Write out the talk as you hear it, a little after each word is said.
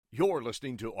You're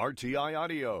listening to RTI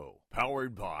Audio,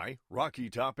 powered by Rocky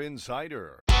Top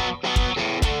Insider.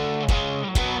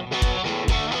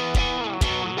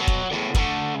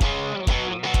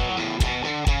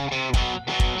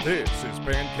 This is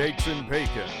Pancakes and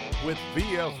Bacon with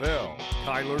VFL,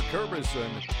 Kyler Kerbison,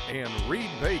 and Reed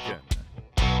Bacon.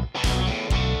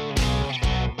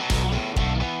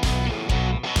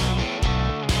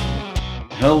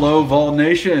 Hello, Vol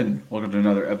Nation. Welcome to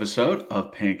another episode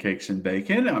of Pancakes and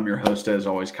Bacon. I'm your host, as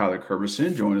always, Kyler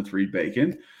Kerbison, joined with Reed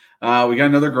Bacon. We got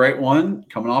another great one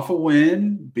coming off a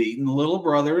win, beating the Little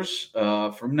Brothers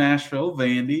from Nashville,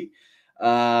 Vandy.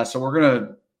 So we're going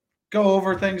to go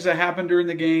over things that happened during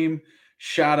the game,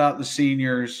 shout out the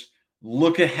seniors,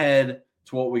 look ahead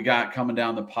to what we got coming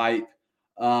down the pipe.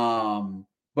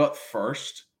 But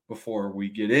first, before we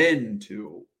get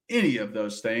into any of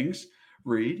those things,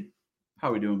 Reed,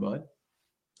 how we doing, bud?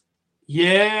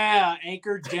 Yeah,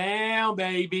 anchored down,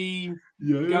 baby.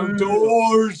 Yeah.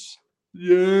 Commodores.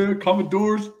 Yeah,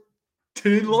 Commodores.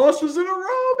 10 losses in a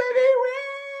row,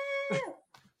 baby.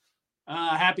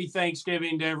 Happy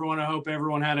Thanksgiving to everyone. I hope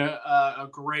everyone had a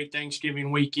great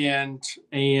Thanksgiving weekend.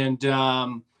 And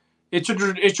it's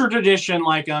a tradition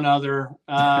like none other.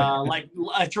 Like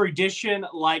a tradition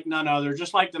like none other,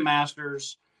 just like the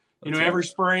Masters. You know, every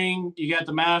spring you got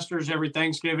the Masters. Every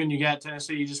Thanksgiving you got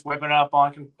Tennessee. You just whip it up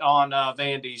on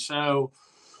Vandy. So,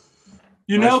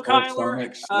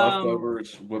 Kyler,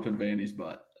 leftovers whooping Vandy's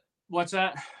butt. What's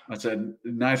that? I said,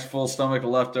 nice full stomach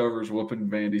of leftovers whooping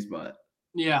Vandy's butt.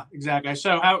 Yeah, exactly.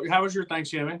 So, how was your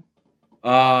Thanksgiving?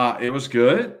 It was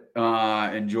good.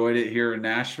 Enjoyed it here in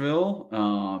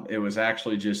Nashville. It was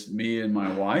actually just me and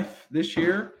my wife this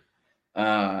year.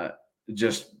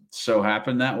 Just so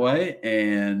happened that way,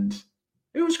 and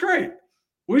it was great.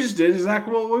 We just did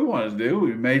exactly what we wanted to do.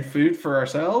 We made food for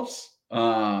ourselves,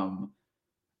 hung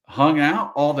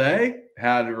out all day,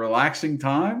 had a relaxing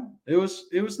time. It was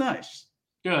nice.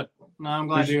 Good. No, I'm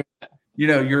glad to hear that. You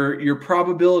know, your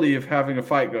probability of having a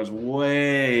fight goes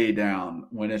way down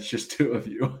when it's just two of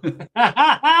you.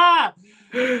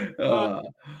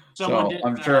 So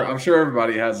I'm sure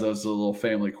everybody has those little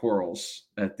family quarrels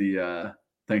at the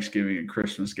Thanksgiving and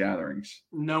Christmas gatherings.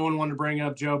 No one wanted to bring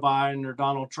up Joe Biden or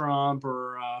Donald Trump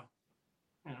or,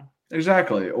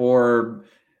 Exactly. Or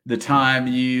the time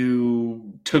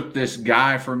you took this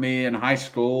guy from me in high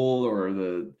school, or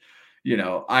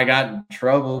I got in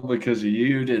trouble because of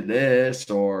you did this,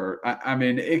 or I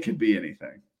mean, it could be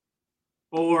anything.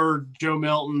 Or Joe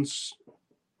Milton's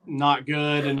not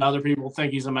good and other people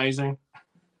think he's amazing.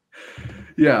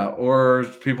 Yeah, or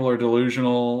people are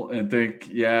delusional and think,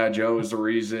 yeah, Joe is the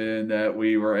reason that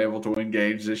we were able to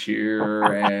engage this year.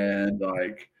 And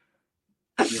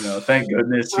thank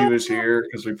goodness he was here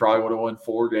because we probably would have won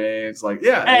 4 games.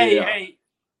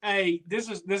 Hey, this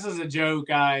is a joke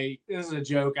I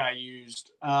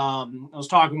used. I was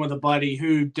talking with a buddy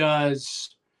who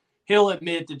he'll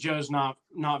admit that Joe's not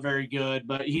very good,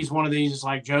 but he's one of these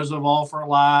like Joe's of all for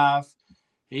life.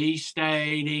 He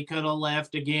stayed. He could have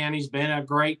left again. He's been a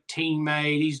great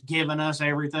teammate. He's given us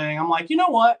everything. I'm like, you know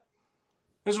what?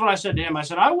 This is what I said to him. I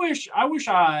said, I wish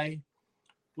I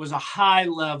was a high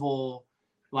level,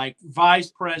 like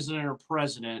vice president or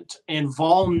president, and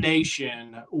Vol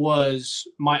Nation was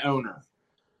my owner.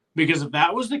 Because if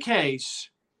that was the case,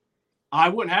 I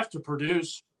wouldn't have to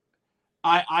produce.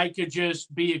 I could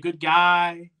just be a good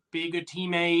guy, be a good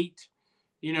teammate,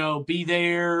 be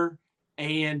there.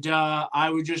 And I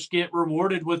would just get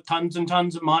rewarded with tons and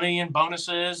tons of money and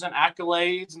bonuses and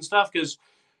accolades and stuff, because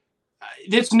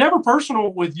it's never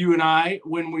personal with you and I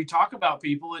when we talk about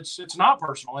people. It's not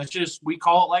personal. It's just we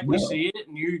call it like we see it,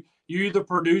 and you either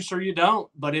produce or you don't.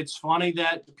 But it's funny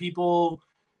that people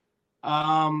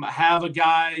have a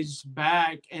guy's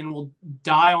back and will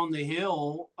die on the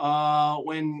hill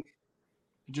when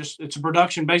it's a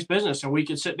production-based business, and we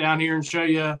could sit down here and show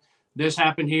you this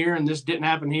happened here and this didn't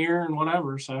happen here and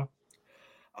whatever. So,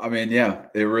 I mean, yeah,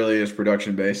 it really is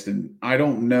production based. And I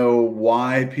don't know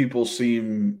why people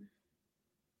seem,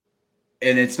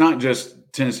 and it's not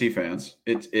just Tennessee fans,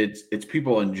 it's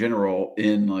people in general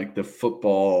in like the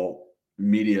football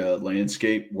media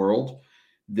landscape world,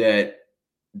 that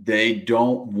they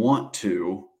don't want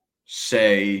to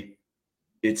say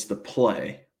it's the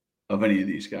play of any of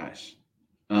these guys.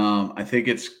 I think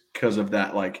it's because of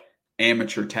that, like,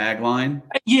 amateur tagline.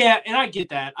 Yeah, and I get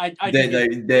that.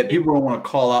 That people don't want to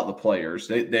call out the players.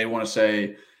 They want to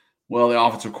say, well, the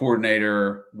offensive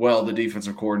coordinator, well, the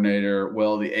defensive coordinator,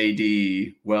 well, the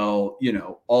AD, well,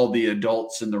 all the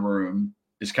adults in the room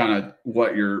is kind of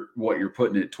what you're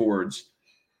putting it towards.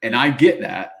 And I get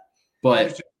that,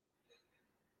 but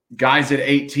guys at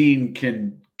 18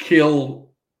 can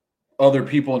kill other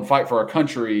people and fight for our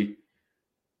country.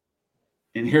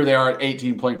 And here they are at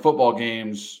 18 playing football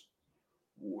games.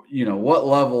 What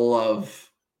level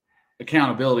of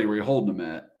accountability were you holding them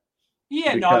at?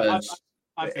 Yeah, because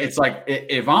it's like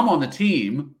if I'm on the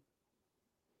team,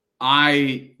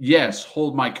 I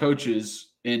hold my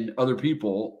coaches and other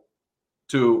people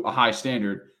to a high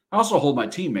standard. I also hold my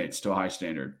teammates to a high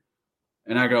standard.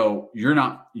 And I go, you're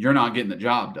not getting the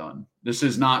job done. This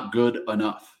is not good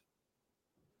enough.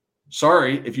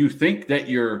 Sorry, if you think that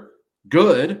you're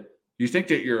good, you think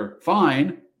that you're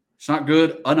fine, it's not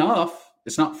good enough.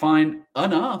 It's not fine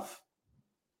enough.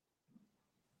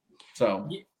 So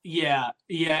yeah,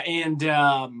 and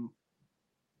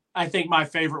I think my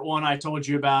favorite one, I told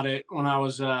you about it when I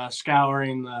was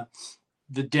scouring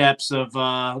the depths of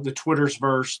the Twitter's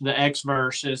verse, the X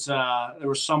verse, is there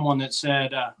was someone that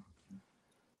said,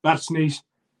 about to sneeze.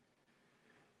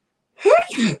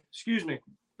 Excuse me.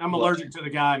 I'm allergic to the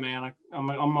guy, man.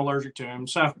 I'm allergic to him.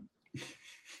 So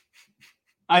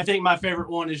I think my favorite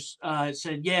one is it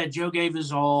said, yeah, Joe gave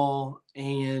his all,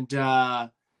 and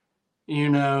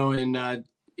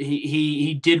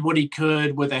he did what he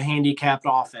could with a handicapped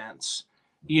offense,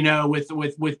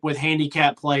 with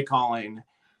handicapped play calling.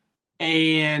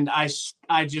 And I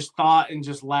just thought and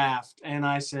just laughed, and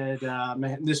I said,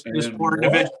 man, this poor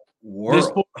individual.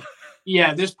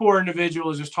 This poor individual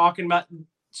is just talking about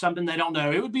something they don't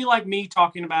know. It would be like me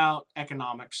talking about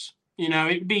economics.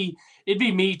 It'd be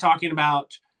me talking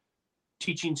about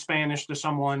teaching Spanish to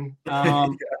someone.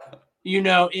 And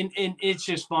it's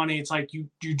just funny. It's like you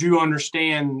do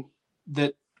understand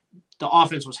that the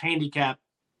offense was handicapped,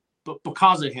 but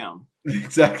because of him.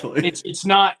 Exactly. It's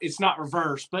not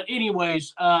reversed. But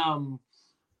anyways, we'll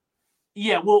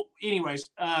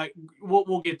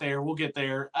get there. We'll get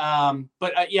there. I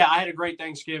had a great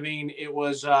Thanksgiving. It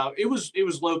was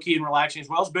low key and relaxing as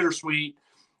well. It was bittersweet.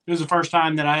 It was the first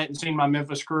time that I hadn't seen my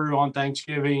Memphis crew on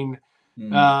Thanksgiving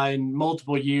in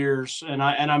multiple years, and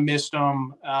I missed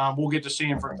them. We'll get to see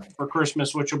them for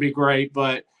Christmas, which will be great.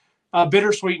 But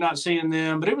bittersweet not seeing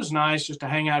them. But it was nice just to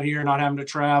hang out here, not having to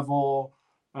travel.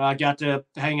 I got to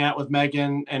hang out with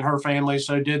Megan and her family,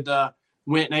 so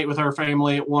went and ate with her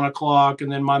family at 1:00, and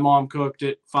then my mom cooked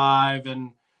at 5,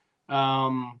 and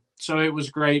so it was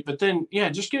great. But then,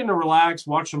 just getting to relax,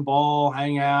 watch some ball,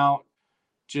 hang out,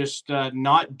 just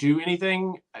not do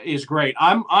anything is great.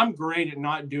 I'm great at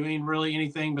not doing really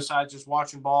anything besides just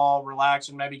watching ball,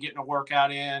 relaxing, maybe getting a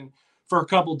workout in for a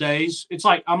couple days. It's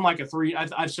like I'm like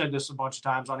I've said this a bunch of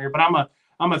times on here, but I'm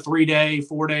a 3-day,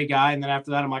 4-day guy, and then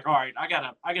after that, I'm like, all right, I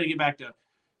gotta get back to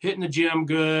hitting the gym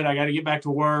good. I got to get back to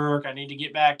work. I need to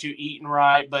get back to eating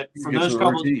right. But for those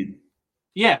couple,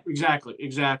 yeah,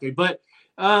 exactly. But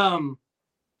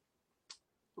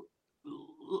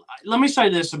let me say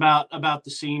this about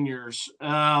the seniors.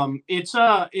 It's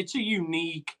a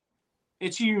unique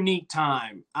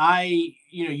time.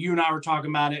 You and I were talking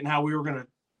about it and how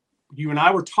you and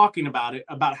I were talking about it,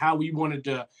 about how we wanted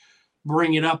to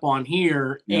bring it up on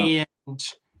here. Yeah. And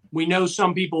we know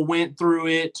some people went through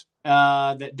it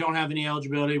that don't have any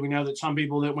eligibility. We know that some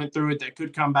people that went through it that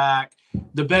could come back.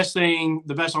 The best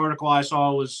article I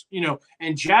saw was,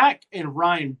 and Jack and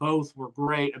Ryan both were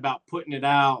great about putting it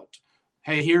out.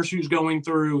 Hey, here's who's going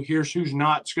through. Here's who's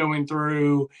not going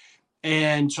through.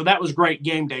 And so that was great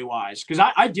game day wise.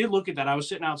 Because I did look at that. I was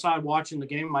sitting outside watching the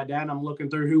game with my dad, and I'm looking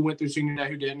through who went through senior day,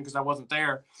 who didn't, because I wasn't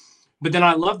there. But then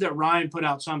I love that Ryan put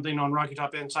out something on Rocky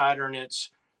Top Insider, and it's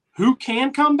who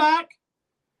can come back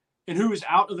and who is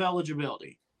out of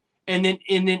eligibility. And then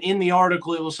in the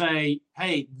article, it will say,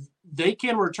 hey, they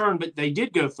can return, but they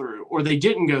did go through or they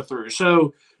didn't go through.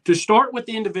 So to start with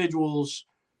the individuals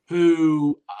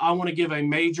who I want to give a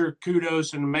major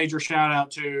kudos and a major shout out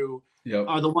to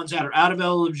are the ones that are out of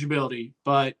eligibility.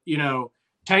 But,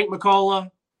 Tank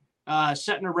McCullough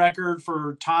setting a record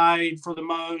for tied for the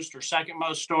most or second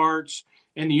most starts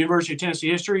in the University of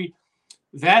Tennessee history.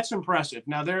 That's impressive.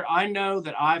 Now, I know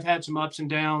that I've had some ups and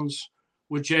downs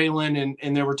with Jalen,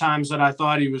 and there were times that I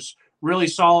thought he was really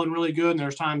solid and really good, and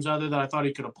there's times other that I thought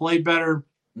he could have played better.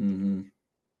 Mm-hmm.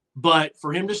 But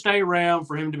for him to stay around,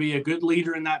 for him to be a good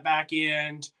leader in that back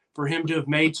end, for him to have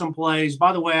made some plays.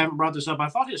 By the way, I haven't brought this up. I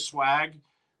thought his swag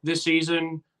this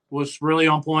season was really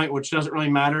on point, which doesn't really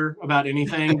matter about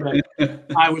anything. But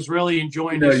I was really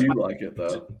enjoying his swag. You like it,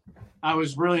 though. I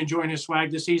was really enjoying his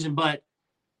swag this season. But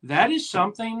that is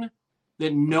something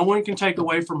that no one can take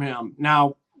away from him.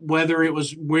 Now, whether it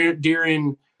was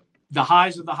during the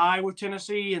highs of the high with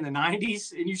Tennessee in the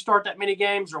 90s and you start that many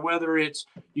games, or whether it's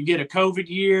you get a COVID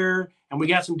year and we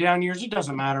got some down years, it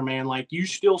doesn't matter, man. Like, you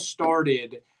still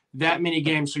started that many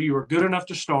games, so you were good enough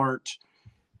to start.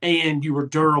 and you were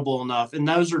durable enough. And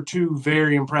those are two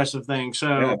very impressive things. So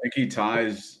yeah, I think he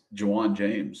ties Juwan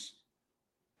James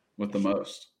with the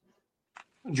most.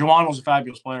 Juwan was a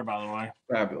fabulous player, by the way.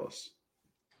 Fabulous.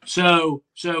 So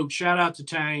shout out to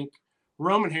Tank.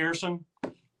 Roman Harrison,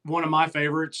 one of my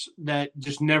favorites that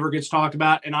just never gets talked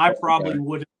about. And I probably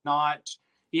would have not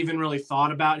even really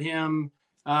thought about him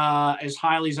as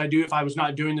highly as I do if I was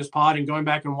not doing this pod and going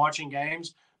back and watching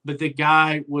games. But the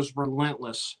guy was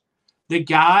relentless. And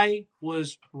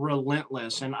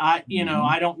I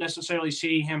I don't necessarily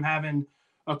see him having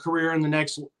a career in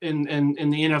the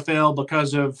NFL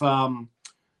because of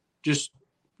just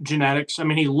genetics. I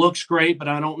mean, he looks great, but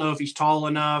I don't know if he's tall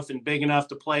enough and big enough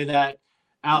to play that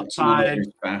outside. He's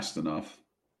fast enough.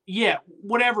 Yeah,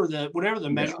 whatever the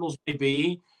measurables may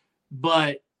be,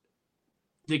 but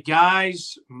the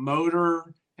guy's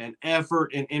motor and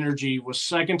effort and energy was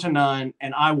second to none,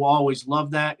 and I will always love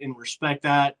that and respect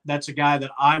that. That's a guy that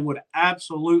I would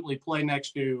absolutely play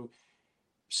next to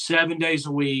 7 days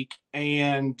a week,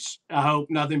 and I hope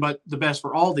nothing but the best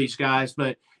for all these guys.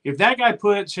 But if that guy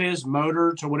puts his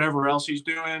motor to whatever else he's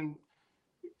doing,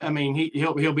 I mean,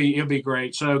 he'll be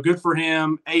great. So good for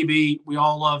him. AB, we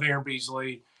all love Aaron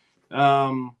Beasley.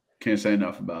 Can't say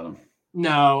enough about him.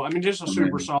 No, I mean, just a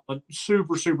super solid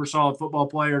football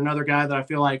player. Another guy that I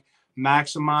feel like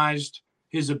maximized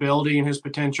his ability and his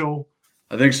potential.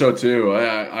 I think so too.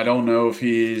 I don't know if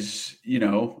he's,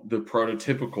 the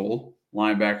prototypical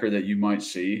linebacker that you might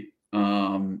see.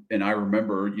 And I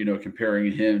remember,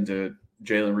 comparing him to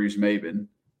Jalen Reeves-Maybin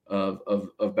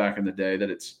of back in the day,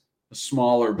 that it's a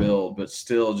smaller build, but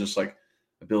still just like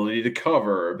ability to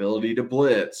cover, ability to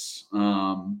blitz.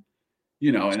 And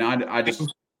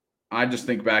I just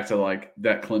think back to like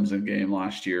that Clemson game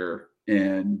last year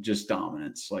and just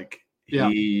dominance. Like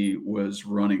he was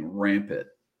running rampant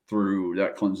through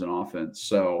that Clemson offense.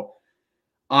 So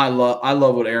I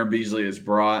love what Aaron Beasley has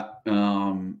brought.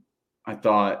 I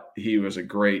thought he was a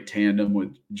great tandem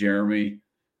with Jeremy.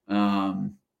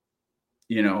 And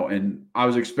I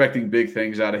was expecting big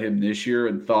things out of him this year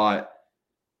and thought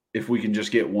if we can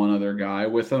just get one other guy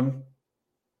with him.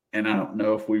 And I don't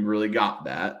know if we really got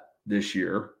that this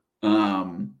year.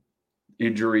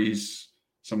 Injuries,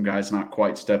 some guys not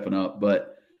quite stepping up,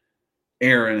 but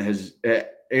Aaron has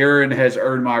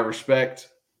earned my respect.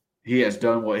 He has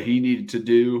done what he needed to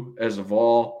do as a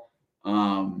Vol.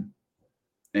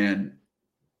 And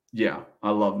yeah, I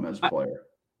love him as a player.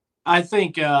 I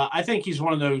think he's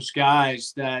one of those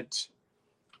guys that,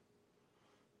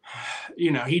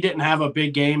 he didn't have a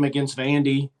big game against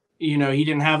Vandy. He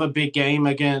didn't have a big game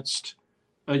against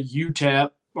a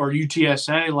UTEP or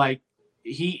UTSA. Like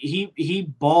he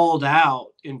balled out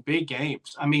in big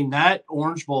games. I mean, that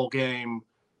Orange Bowl game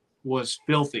was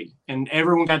filthy, and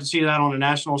everyone got to see that on a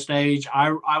national stage.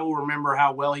 I will remember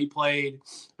how well he played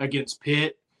against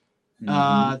Pitt.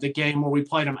 The game where we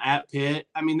played him at Pitt.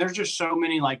 I mean, there's just so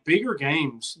many like bigger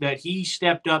games that he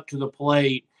stepped up to the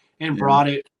plate and brought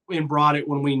it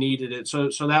when we needed it. So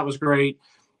that was great.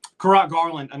 Karat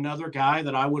Garland, another guy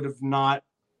that I would have not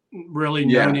really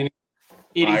known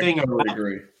anything about.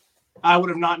 Agree. I would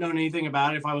have not known anything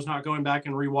about it if I was not going back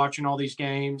and rewatching all these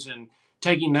games and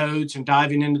taking notes and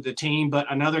diving into the team.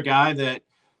 But another guy that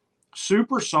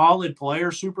super solid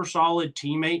player, super solid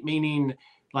teammate, meaning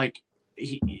like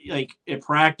at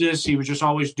practice, he was just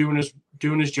always doing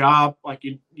his job. Like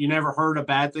you never heard a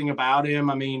bad thing about him.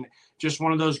 I mean, just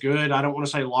one of those good, I don't want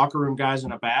to say locker room guys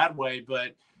in a bad way,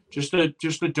 but just a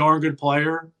darn good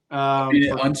player.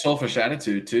 Unselfish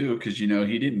attitude too, because he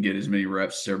didn't get as many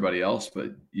reps as everybody else,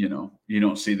 but you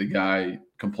don't see the guy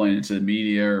complaining to the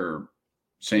media or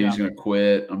saying he's going to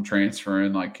quit. I'm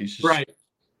transferring. Like he's just right.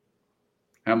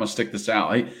 I'm going to stick this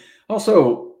out.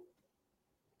 Also,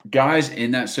 guys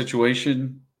in that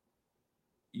situation,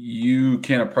 you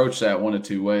can approach that one of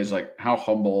two ways. Like, how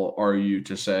humble are you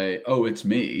to say, "Oh, it's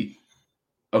me.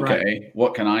 Okay,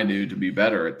 what can I do to be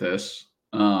better at this?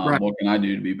 What can I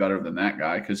do to be better than that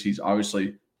guy? Because he's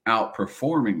obviously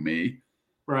outperforming me."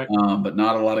 Right. But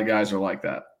not a lot of guys are like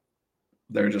that.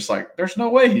 They're just like, "There's no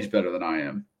way he's better than I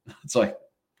am." It's like,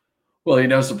 well, he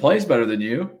knows the plays better than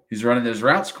you. He's running his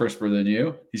routes crisper than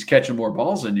you. He's catching more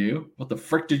balls than you. What the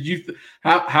frick did you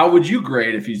how would you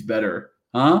grade if he's better?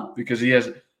 Huh? Because he has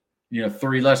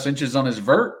 3 less inches on his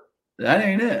vert? That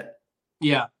ain't it.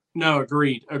 Yeah. No,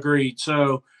 agreed.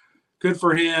 So good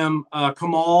for him.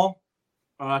 Kamal,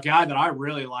 a guy that I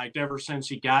really liked ever since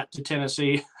he got to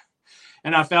Tennessee.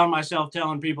 And I found myself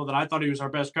telling people that I thought he was our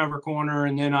best cover corner,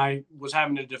 and then I was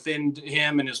having to defend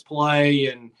him and his play.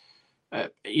 And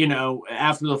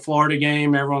after the Florida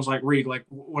game, everyone's like, "Reed, like,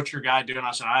 what's your guy doing?"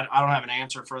 I said, I don't have an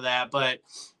answer for that. But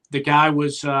The guy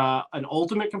was an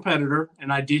ultimate competitor,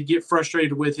 and I did get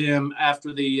frustrated with him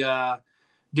after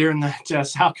during that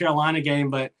South Carolina game.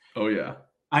 But oh yeah,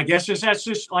 I guess that's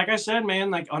just like I said, man.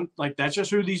 Like that's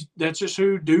just who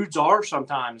dudes are.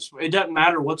 Sometimes it doesn't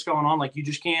matter what's going on. Like you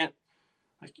just can't.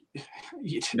 Like,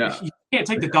 you can't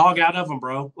take the dog out of them,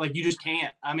 bro. Like you just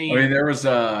can't. I mean, there was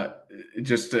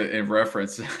just in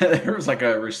reference, there was like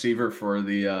a receiver for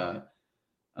the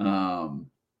God,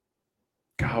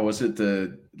 was it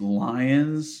the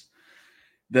Lions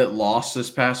that lost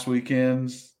this past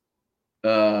weekend?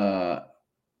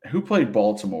 Who played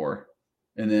Baltimore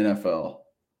in the NFL?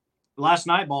 Last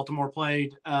night, Baltimore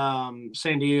played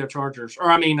San Diego Chargers.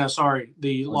 Or,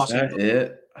 the Los Angeles.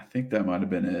 It? I think that might have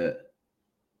been it.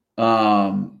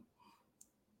 I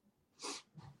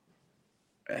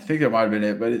think that might have been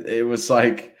it, but it was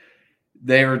like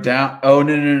they were down. Oh,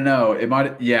 no.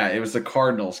 It was the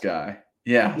Cardinals guy.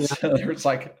 Yeah. So there was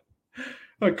like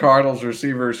a Cardinals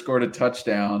receiver scored a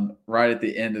touchdown right at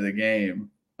the end of the game.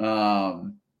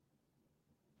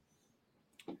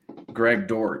 Greg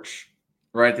Dortch,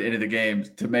 right at the end of the game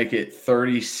to make it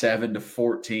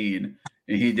 37-14.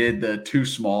 And he did the too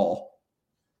small.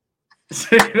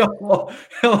 So,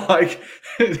 like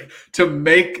to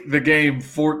make the game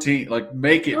 14, like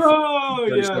make it. Oh,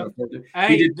 yeah.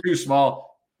 He did too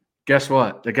small. Guess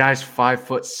what? The guy's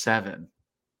 5'7".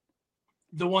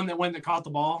 The one that caught the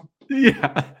ball.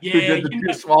 Yeah. He did the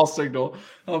too small signal.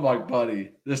 I'm like,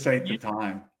 buddy, this ain't the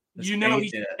time. He's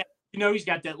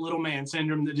got that little man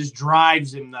syndrome that just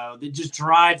drives him though. That just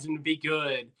drives him to be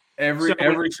good.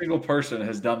 Every single person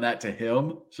has done that to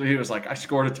him. So he was like, I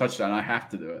scored a touchdown. I have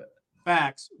to do it.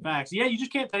 Facts. Yeah, you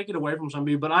just can't take it away from some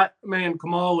people. But I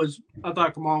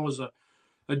thought Kamal was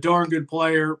a darn good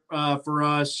player for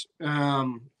us.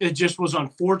 It just was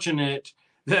unfortunate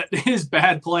that his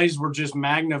bad plays were just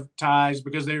magnetized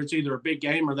because they were either a big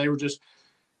game or they were just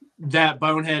that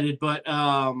boneheaded. But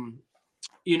and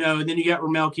then you got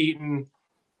Ramel Keaton.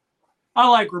 I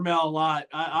like Ramel a lot.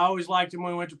 I always liked him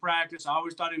when we went to practice. I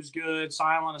always thought he was good,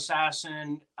 silent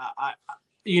assassin.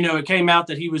 It came out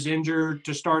that he was injured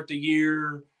to start the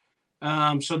year.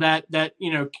 So that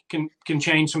can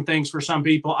change some things for some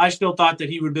people. I still thought that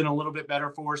he would have been a little bit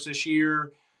better for us this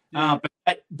year. But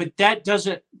that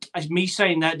doesn't – me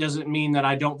saying that doesn't mean that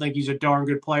I don't think he's a darn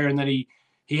good player and that he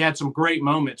had some great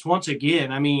moments. Once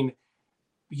again, I mean,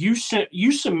 you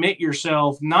submit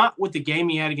yourself not with the game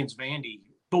he had against Vandy,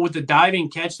 but with the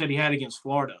diving catch that he had against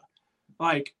Florida.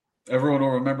 Like – everyone will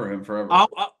remember him forever.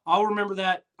 I'll remember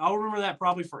that. I'll remember that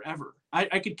probably forever.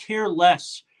 I could care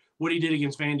less what he did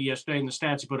against Vandy yesterday and the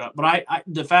stats he put up. But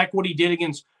the fact what he did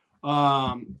against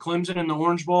Clemson in the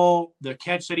Orange Bowl, the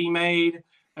catch that he made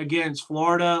against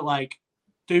Florida, like,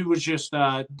 dude was just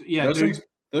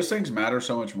Those things matter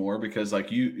so much more because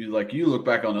you look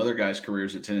back on other guys'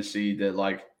 careers at Tennessee that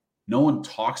like no one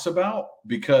talks about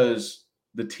because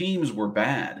the teams were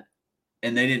bad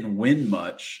and they didn't win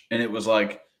much. And it was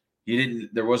like,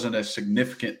 there wasn't a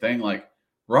significant thing. Like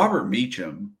Robert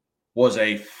Meacham was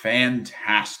a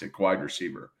fantastic wide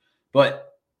receiver,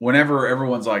 but whenever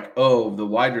everyone's like, oh, the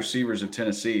wide receivers of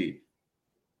Tennessee,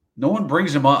 no one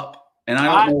brings him up. And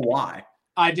I don't know why.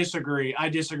 I disagree.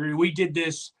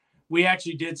 We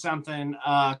actually did something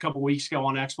a couple weeks ago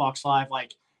on Xbox Live,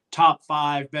 like top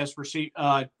 5 best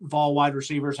Vol wide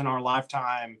receivers in our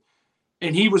lifetime.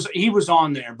 And he was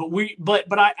on there, but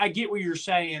I get what you're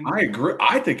saying. I agree.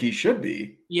 I think he should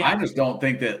be. Yeah. I just don't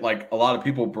think that like a lot of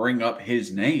people bring up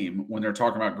his name when they're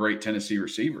talking about great Tennessee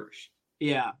receivers.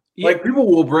 Yeah. Like people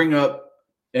will bring up,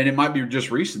 and it might be just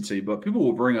recency, but people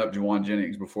will bring up Juwan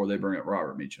Jennings before they bring up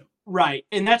Robert Meacham. Right.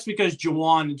 And that's because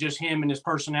Juwan, just him and his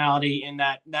personality and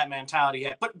that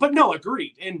mentality. But no,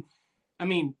 agreed. And I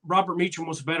mean, Robert Meacham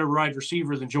was a better wide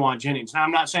receiver than Juwan Jennings. Now,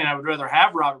 I'm not saying I would rather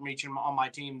have Robert Meacham on my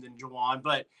team than Juwan,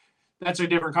 but that's a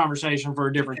different conversation for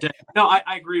a different day. No,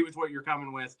 I agree with what you're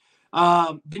coming with.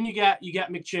 Then you got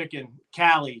McChicken,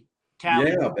 Callie.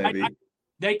 Yeah, baby.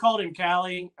 They called him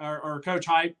Callie, or Coach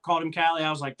Hype called him Callie. I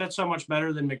was like, that's so much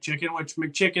better than McChicken, which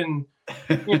McChicken,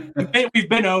 we've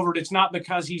been over it. It's not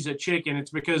because he's a chicken. It's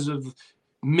because of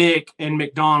Mick and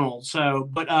McDonald. So,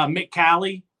 but Mick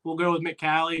Callie, we'll go with Mick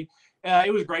Callie.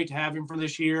 It was great to have him for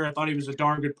this year. I thought he was a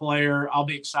darn good player. I'll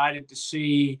be excited to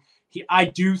see. I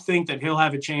do think that he'll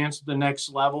have a chance at the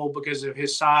next level because of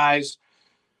his size.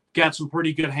 Got some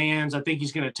pretty good hands. I think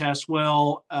he's going to test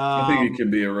well. I think he can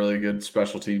be a really good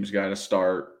special teams guy to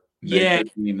start.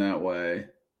 Make the team that way.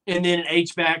 And then an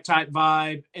H-back type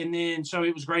vibe. And then, so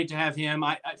it was great to have him.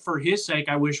 I for his sake,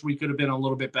 I wish we could have been a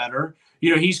little bit better.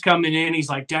 He's coming in. He's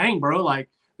like, dang, bro, like,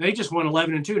 they just won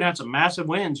 11-2 and had some massive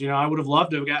wins. I would have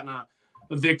loved to have gotten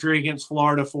a victory against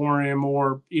Florida for him,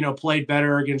 or played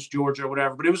better against Georgia or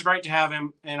whatever. But it was great to have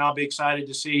him, and I'll be excited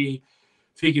to see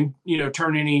if he can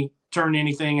turn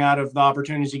anything out of the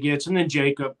opportunities he gets. And then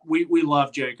Jacob, we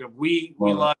love Jacob. We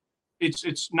love.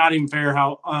 It's not even fair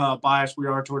how biased we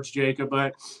are towards Jacob,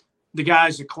 but the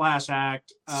guy's a class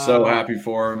act. So happy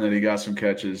for him that he got some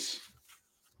catches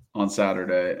on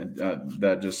Saturday, and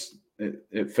that just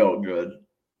it felt good.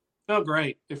 Felt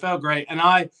great. It felt great,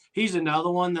 and he's another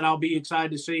one that I'll be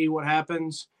excited to see what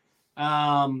happens,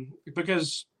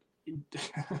 because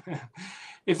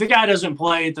if the guy doesn't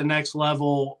play at the next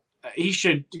level, he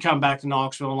should come back to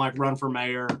Knoxville and run for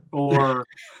mayor, or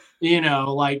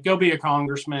go be a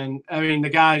congressman. I mean, the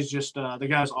guy's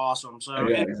awesome. So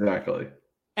yeah, exactly.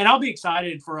 And I'll be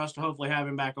excited for us to hopefully have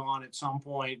him back on at some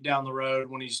point down the road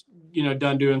when he's,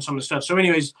 done doing some of the stuff. So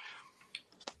anyways,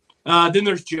 then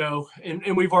there's Joe,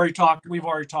 and we've already talked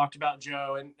about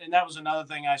Joe. And that was another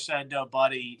thing I said to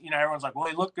Buddy. Everyone's like, well,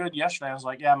 he looked good yesterday. I was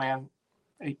like, yeah, man,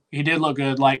 he did look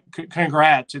good.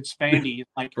 Congrats. It's Vandy.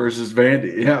 Versus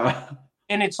Vandy. Yeah.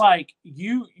 And it's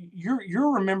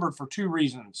you're remembered for two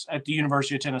reasons at the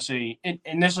University of Tennessee.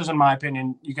 And this is in my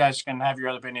opinion. You guys can have your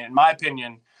other opinion. In my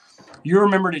opinion, you're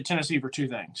remembered at Tennessee for two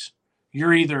things.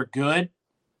 You're either good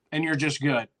and you're just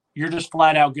good. You're just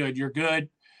flat out good. You're good.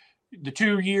 The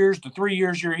 2 years, the 3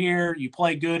 years you're here, you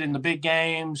play good in the big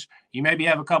games. You maybe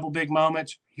have a couple big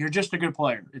moments. You're just a good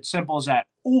player. It's simple as that.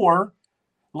 Or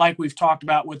like we've talked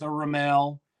about with a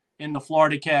Ramel in the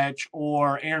Florida catch,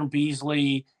 or Aaron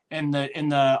Beasley in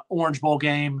the Orange Bowl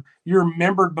game, you're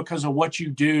remembered because of what you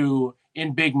do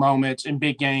in big moments, in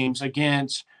big games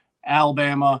against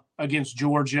Alabama, against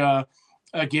Georgia,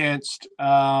 against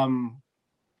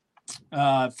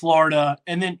Florida,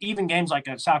 and then even games like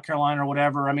South Carolina or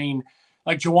whatever. I mean,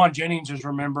 Jawan Jennings is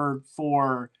remembered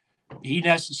for, he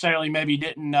necessarily maybe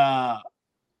didn't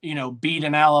beat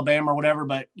an Alabama or whatever,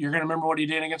 but you're going to remember what he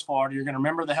did against Florida. You're going to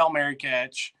remember the Hail Mary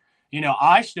catch.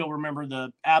 I still remember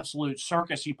the absolute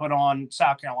circus he put on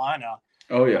South Carolina.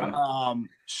 Oh yeah.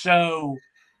 So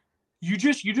you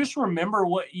just remember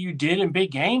what you did in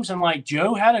big games, and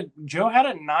Joe had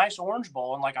a nice Orange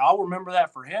Bowl, and I'll remember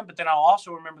that for him. But then I'll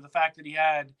also remember the fact that he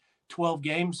had 12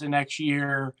 games the next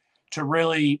year to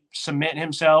really cement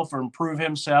himself or improve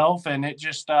himself, and it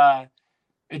just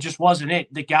wasn't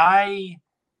it. The guy,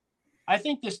 I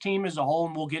think this team as a whole,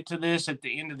 and we'll get to this at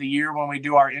the end of the year when we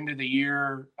do our end of the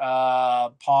year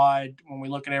pod, when we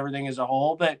look at everything as a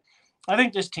whole. But I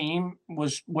think this team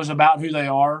was about who they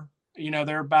are.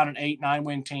 They're about an 8-9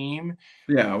 win team.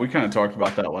 Yeah, we kind of talked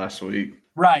about that last week.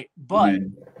 Right. But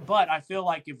I feel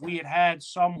like if we had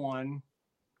someone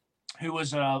who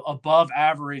was above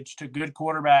average to good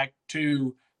quarterback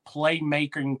to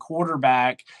playmaking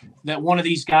quarterback, that one of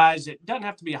these guys that doesn't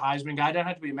have to be a Heisman guy, doesn't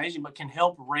have to be amazing, but can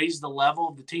help raise the level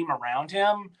of the team around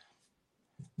him,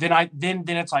 then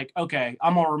it's okay,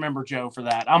 I'm going to remember Joe for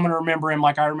that. I'm going to remember him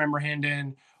like I remember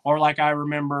Hendon, or like I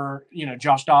remember,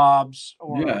 Josh Dobbs.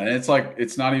 And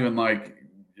it's not even like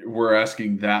we're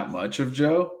asking that much of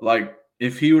Joe.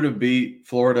 If he would have beat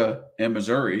Florida and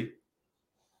Missouri,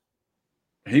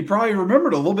 he probably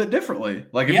remembered a little bit differently.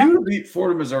 If he would have beat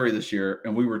Florida, Missouri this year,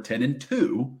 and we were 10-2,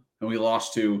 and we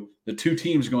lost to the two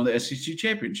teams going to the SEC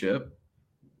championship,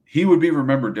 he would be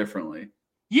remembered differently.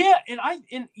 Yeah,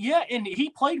 and he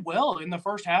played well in the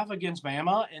first half against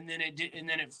Bama, and then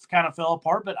it kind of fell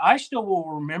apart. But I still will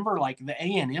remember the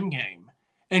A&M game,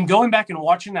 and going back and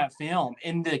watching that film,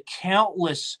 and the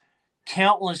countless,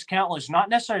 not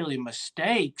necessarily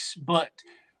mistakes, but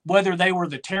whether they were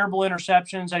the terrible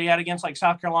interceptions that he had against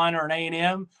South Carolina or an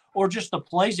A&M, or just the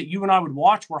plays that you and I would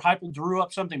watch where Heupel drew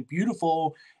up something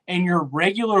beautiful, and your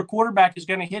regular quarterback is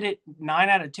going to hit it 9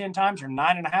 out of 10 times or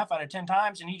 9.5 out of 10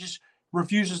 times, and he just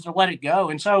refuses to let it go.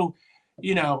 And so,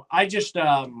 I just,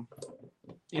 I'm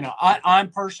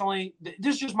personally,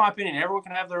 this is just my opinion. Everyone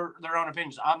can have their own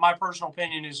opinions. My personal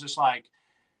opinion is just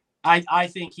I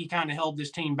think he kind of held this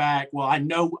team back. Well, I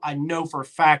know for a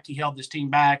fact he held this team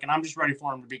back, and I'm just ready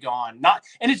for him to be gone.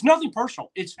 And it's nothing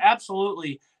personal. It's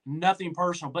absolutely nothing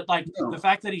personal. But the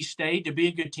fact that he stayed to be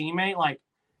a good teammate,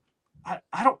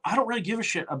 I don't really give a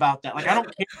shit about that. I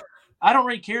don't care. I don't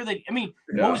really care that. I mean,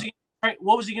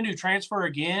 What was he going to do? Transfer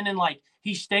again? And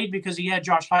he stayed because he had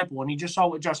Josh Heupel, and he just saw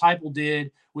what Josh Heupel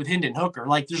did with Hendon Hooker.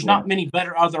 There's not many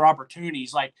better other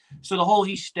opportunities. So the whole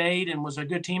he stayed and was a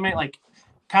good teammate.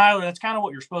 Kyler, that's kind of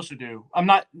what you're supposed to do.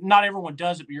 Not everyone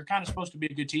does it, but you're kind of supposed to be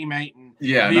a good teammate. And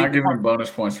not giving him bonus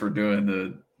points for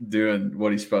doing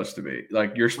what he's supposed to be.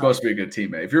 You're supposed to be a good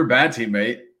teammate. If you're a bad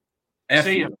teammate, F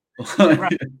you.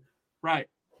 Right.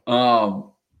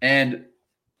 And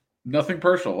nothing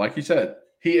personal, like you said.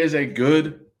 He is a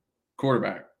good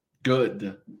quarterback.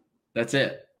 Good. That's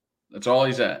it. That's all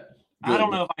he's at. Good. I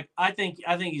don't know if I think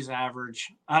he's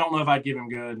average. I don't know if I'd give him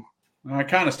good. I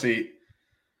kind of see.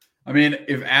 I mean,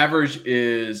 if average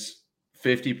is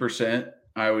 50%,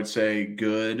 I would say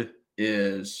good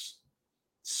is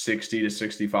 60 to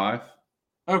 65.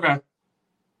 Okay.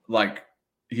 Like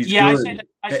he's good.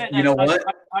 I said you know what?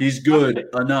 He's good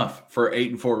enough for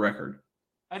 8-4 record.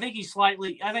 I think he's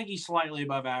slightly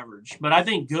above average, but I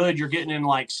think good. You're getting in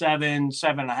like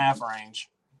 7.5 range.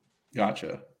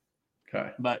 Gotcha.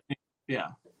 Okay. But yeah,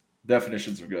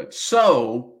 definitions of good.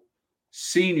 So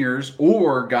seniors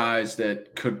or guys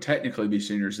that could technically be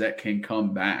seniors that can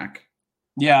come back.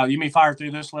 Yeah, you mean fire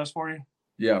through this list for you?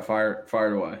 Yeah, fire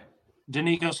away.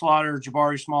 Danico Slaughter,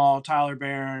 Jabari Small, Tyler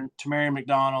Barron, Tamarian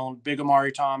McDonald, Big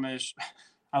Amari Thomas.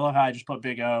 I love how I just put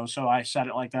Big O, so I said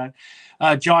it like that.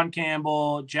 John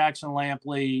Campbell, Jackson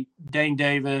Lampley, Dane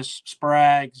Davis,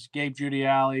 Spraggs, Gabe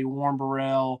Giudiale, Warren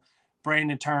Burrell,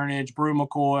 Brandon Turnage, Brew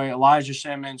McCoy, Elijah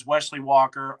Simmons, Wesley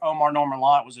Walker, Omar Norman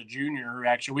Lott was a junior.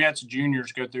 Actually, we had some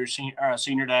juniors go through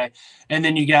senior day, and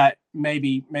then you got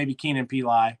maybe Keenan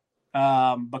Pili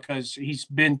because he's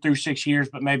been through 6 years,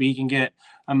 but maybe he can get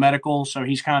a medical, so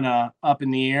he's kind of up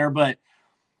in the air. But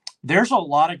there's a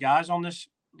lot of guys on this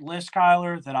list,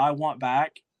 Kyler, that I want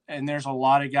back, and there's a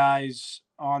lot of guys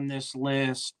on this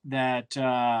list that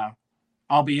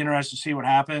I'll be interested to see what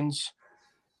happens.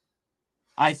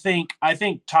 I think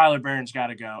Tyler Barron's got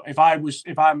to go. If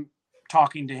I'm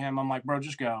talking to him, I'm like, bro,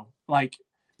 just go. Like,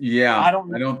 yeah, I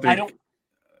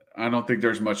don't think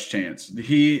there's much chance.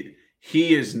 He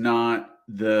is not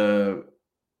the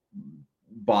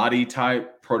body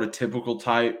type, prototypical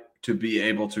type to be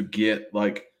able to get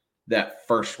like that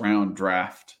first round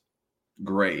draft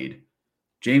grade.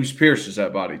 James Pierce is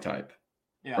that body type,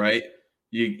 right?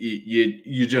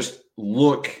 You just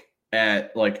look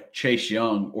at like Chase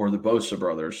Young or the Bosa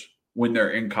brothers when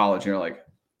they're in college, and you're like,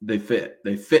 they fit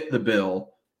the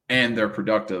bill and they're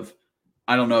productive.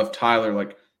 I don't know if Tyler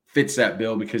like fits that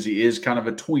bill because he is kind of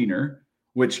a tweener,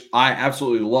 which I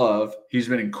absolutely love. He's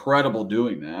been incredible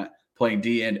doing that, playing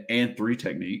D end and 3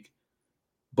 technique.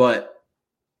 But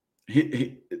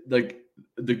he like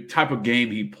the type of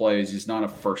game he plays, he's not a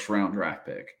first round draft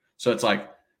pick. So it's like,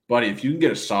 buddy, if you can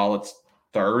get a solid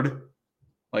third,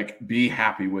 like be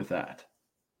happy with that.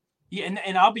 Yeah,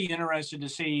 and I'll be interested to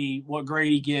see what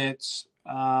grade he gets.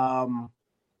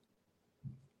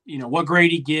 What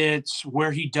grade he gets,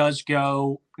 where he does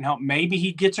go. Now, maybe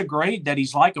he gets a grade that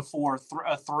he's like a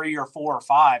 3 or 4 or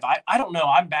 5. I don't know.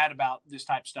 I'm bad about this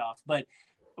type of stuff. But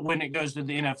when it goes to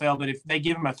the NFL, but if they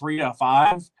give him a 3 to a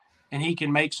 5 and he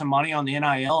can make some money on the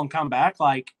NIL and come back,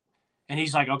 like, and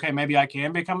he's like, okay, maybe I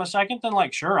can become a second, then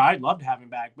like, sure, I'd love to have him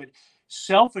back. But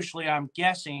selfishly, I'm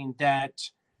guessing that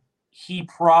he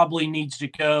probably needs to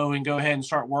go ahead and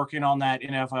start working on that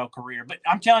NFL career. But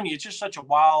I'm telling you, it's just such a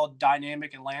wild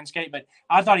dynamic and landscape. But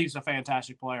I thought he was a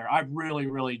fantastic player. I really,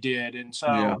 really did. And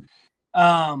so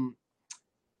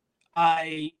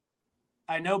I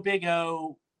know Big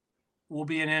O will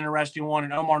be an interesting one,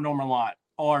 and Omar Norman Lott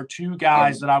are 2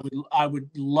 guys that I would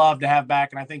love to have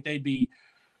back. And I think they'd be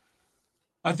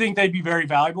very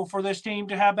valuable for this team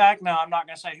to have back. Now, I'm not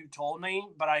going to say who told me,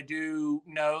 but I do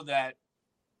know that.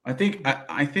 I think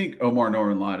Omar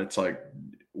Norman Lott, it's like,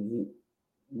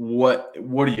 what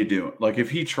are you doing? Like, if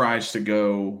he tries to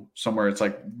go somewhere, it's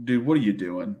like, dude, what are you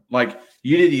doing? Like,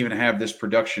 you didn't even have this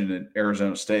production in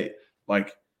Arizona State.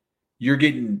 Like, you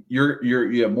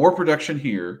have more production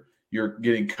here. You're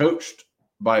getting coached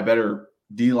by a better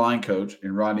D-line coach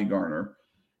in Rodney Garner.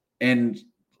 And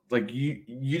like,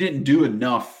 you didn't do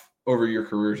enough over your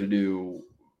career to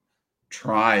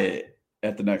try it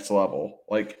at the next level.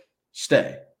 Like,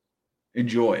 stay.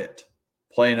 Enjoy it.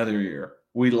 Play another year.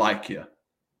 We like you.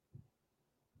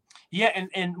 Yeah,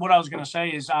 and what I was going to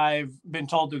say is I've been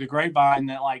told through the grapevine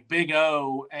that like Big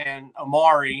O and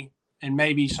Amari and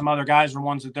maybe some other guys are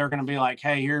ones that they're going to be like,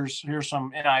 hey, here's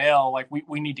some NIL. Like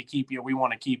we need to keep you. We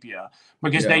want to keep you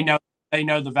because they know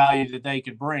the value that they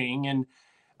could bring. And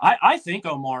I think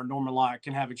Omar Norman Lott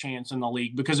can have a chance in the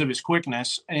league because of his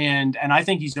quickness. And I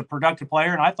think he's a productive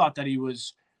player. And I thought that he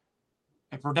was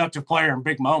a productive player in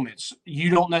big moments. You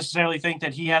don't necessarily think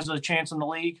that he has a chance in the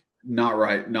league? Not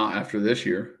right. Not after this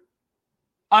year.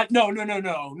 No. I'm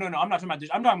not talking about this.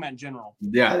 I'm talking about in general.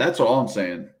 Yeah, that's all I'm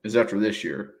saying is after this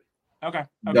year. Okay.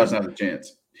 He doesn't have a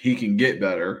chance. He can get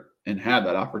better and have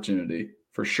that opportunity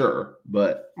for sure,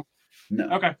 but no.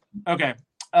 Okay.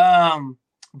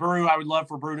 Brew, I would love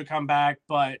for Brew to come back,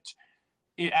 but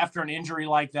after an injury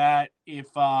like that, if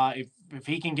if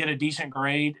he can get a decent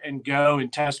grade and go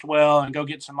and test well and go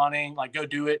get some money, like go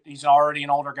do it. He's already an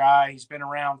older guy. He's been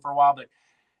around for a while, but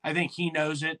I think he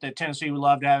knows it, that Tennessee would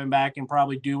love to have him back and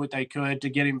probably do what they could to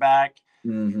get him back.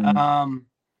 Mm-hmm.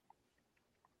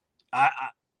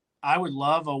 I would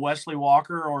love a Wesley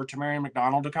Walker or Tamarion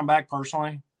McDonald to come back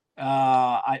personally.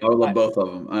 I would love both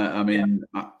of them. I mean,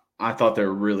 yeah. I thought they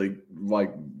were really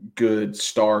like good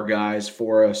star guys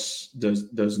for us.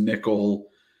 Those nickel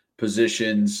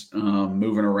positions,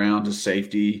 moving around to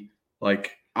safety.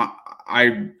 Like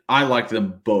I liked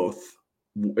them both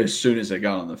as soon as they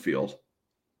got on the field.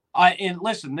 And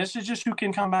listen, this is just who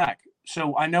can come back.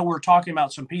 So I know we're talking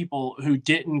about some people who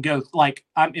didn't go. Like,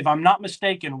 if I'm not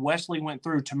mistaken, Wesley went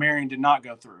through. Tamarion did not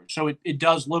go through. So it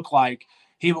does look like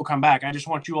he will come back. I just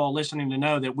want you all listening to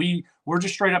know that we're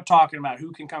just straight up talking about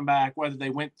who can come back, whether they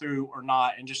went through or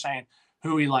not, and just saying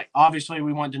who we like. Obviously,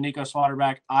 we want Danico Slaughter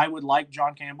back. I would like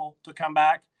John Campbell to come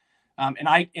back. And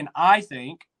I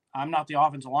think, I'm not the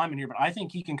offensive lineman here, but I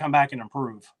think he can come back and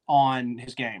improve on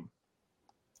his game.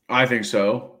 I think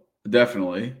so.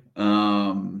 Definitely.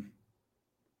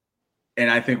 And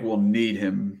I think we'll need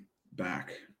him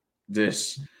back.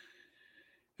 If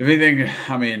anything,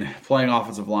 I mean, playing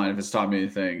offensive line, if it's taught me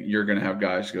anything, you're going to have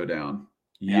guys go down.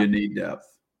 You need depth.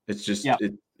 It's just,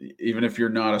 even if you're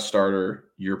not a starter,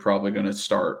 you're probably going to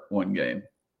start one game.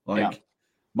 Like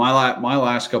my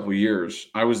last couple of years,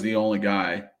 I was the only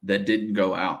guy that didn't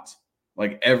go out.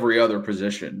 Like every other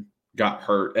position got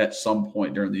hurt at some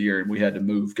point during the year, and we had to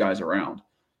move guys around.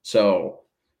 So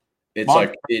it's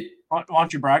Why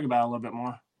don't you brag about it a little bit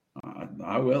more?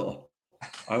 I will.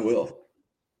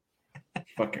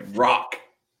 Fucking rock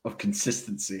of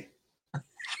consistency.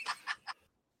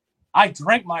 I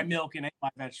drank my milk and ate my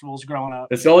vegetables growing up.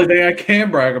 It's the only thing I can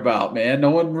brag about, man.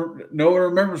 No one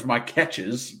remembers my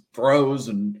catches, throws,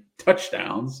 and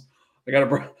touchdowns. I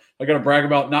gotta brag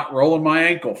about not rolling my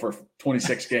ankle for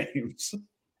 26 games.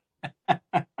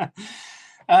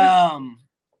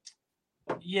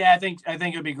 Yeah, I think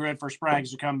it'd be good for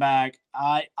Spraggs to come back.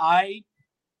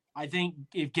 I think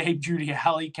if Gabe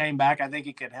Giudicelli came back, I think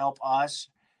it could help us.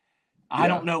 I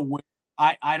don't know where.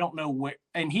 I don't know where,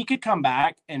 and he could come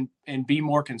back and be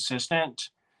more consistent,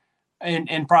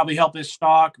 and probably help his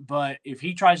stock. But if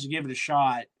he tries to give it a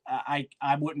shot, I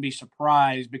wouldn't be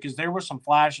surprised, because there were some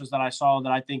flashes that I saw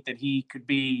that I think that he could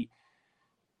be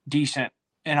decent.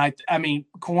 And I mean,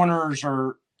 corners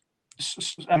and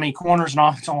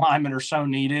offensive linemen are so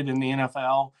needed in the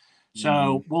NFL.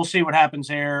 So we'll see what happens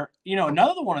there. You know,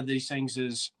 another one of these things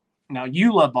is, now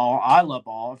you love ball, I love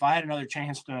ball. If I had another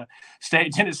chance to stay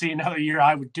at Tennessee another year,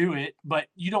 I would do it. But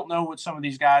you don't know what some of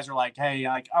these guys are like. Hey,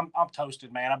 like I'm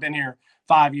toasted, man. I've been here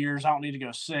 5 years. I don't need to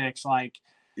go 6. Like,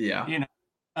 you know,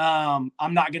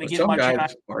 I'm not going to get much. Some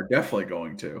guys are definitely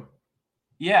going to.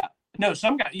 Yeah. No,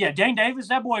 some guy. Yeah, Dane Davis,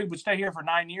 that boy would stay here for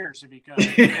 9 years if he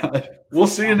could. We'll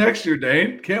see you next year,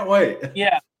 Dane. Can't wait.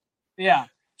 Yeah.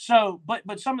 So,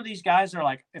 but some of these guys are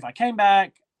like, if I came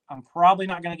back, I'm probably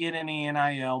not going to get any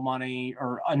NIL money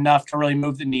or enough to really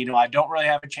move the needle. I don't really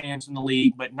have a chance in the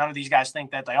league, but none of these guys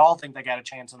think that. They all think they got a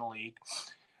chance in the league.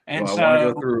 And I want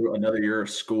to go through another year of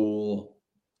school.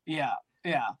 Yeah.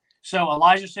 So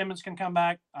Elijah Simmons can come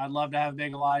back. I'd love to have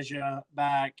Big Elijah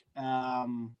back.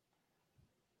 Warren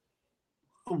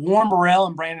Burrell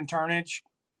and Brandon Turnage,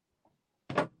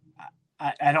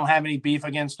 I don't have any beef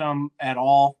against them at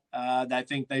all. I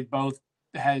think they've both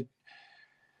had –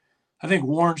 I think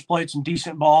Warren's played some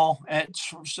decent ball at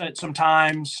some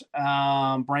times.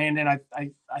 Brandon, I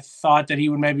thought that he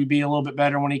would maybe be a little bit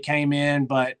better when he came in.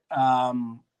 But,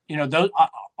 you know, those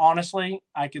honestly,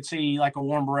 I could see like a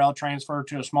Warren Burrell transfer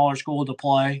to a smaller school to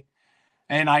play.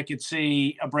 And I could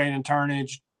see a Brandon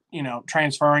Turnage, you know,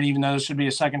 transferring, even though this should be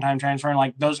a second-time transferring.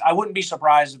 Like those, I wouldn't be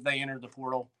surprised if they entered the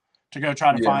portal to go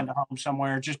try to find a home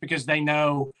somewhere, just because they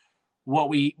know what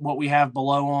we have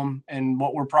below them and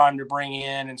what we're primed to bring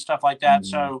in and stuff like that.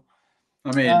 So,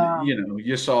 I mean, you know,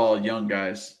 you saw young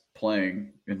guys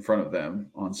playing in front of them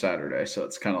on Saturday, so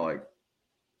it's kind of like,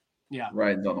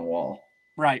 writings on the wall.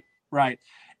 Right.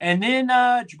 And then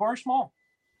Jabari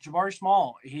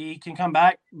Small, he can come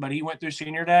back, but he went through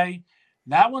senior day.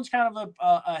 That one's kind of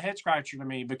a head scratcher to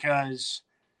me, because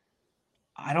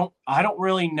I don't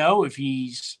really know if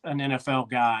he's an NFL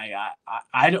guy.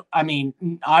 I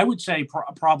mean, I would say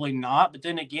probably not. But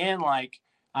then again, like,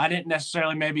 I didn't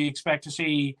necessarily maybe expect to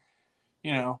see,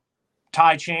 you know,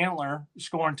 Ty Chandler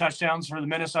scoring touchdowns for the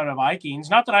Minnesota Vikings.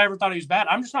 Not that I ever thought he was bad.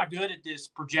 I'm just not good at this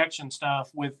projection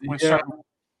stuff with certain.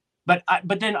 But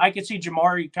then I could see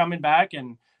Jamari coming back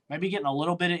and maybe getting a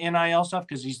little bit of NIL stuff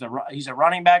because he's a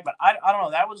running back. But I don't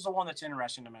know. That was the one that's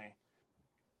interesting to me.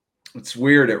 it's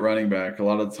weird at running back. A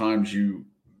lot of the times you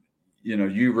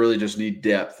really just need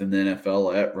depth in the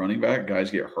NFL at running back.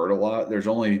 Guys get hurt a lot. There's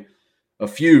only a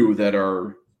few that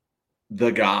are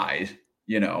the guy,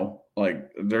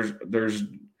 like there's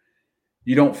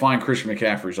you don't find Christian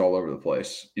McCaffrey's all over the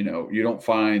place. You don't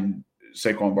find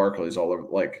Saquon Barkley's all over.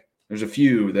 Like there's a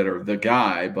few that are the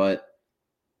guy, but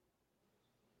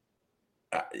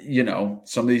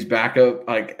some of these backup,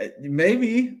 like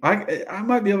maybe I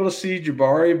might be able to see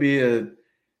Jabari be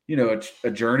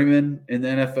a journeyman in the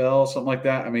NFL, something like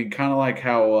that. I mean, kind of like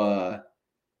how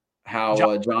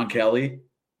John Kelly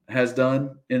has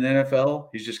done in the NFL.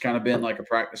 He's just kind of been like a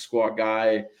practice squad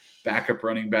guy, backup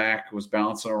running back, was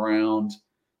bouncing around.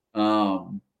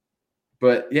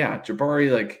 But yeah,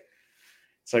 Jabari, like,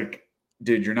 it's like,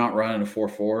 dude, you're not running a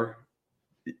 4.4.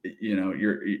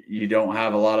 You don't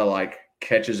have a lot of like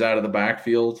catches out of the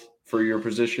backfield for your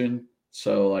position.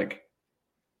 So like,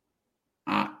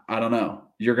 I don't know.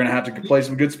 You're going to have to play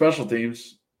some good special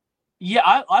teams. Yeah,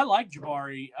 I like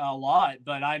Jabari a lot,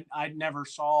 but I never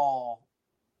saw.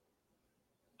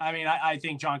 I mean, I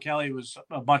think John Kelly was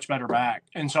a much better back,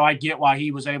 and so I get why he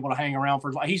was able to hang around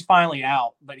for. He's finally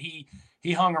out, but he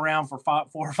hung around for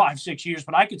 4, 5, 6 years.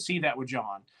 But I could see that with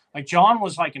John. Like John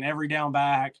was like an every down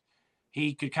back.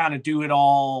 He could kind of do it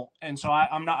all, and so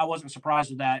I wasn't surprised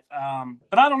with that.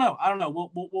 But I don't know.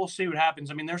 We'll see what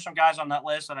happens. I mean, there's some guys on that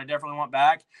list that I definitely want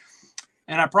back.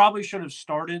 And I probably should have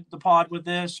started the pod with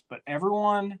this, but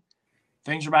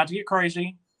things are about to get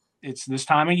crazy. It's this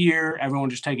time of year.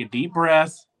 Everyone just take a deep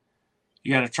breath.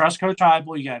 You got to trust Coach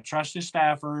Heupel. You got to trust his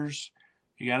staffers.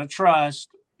 You got to trust,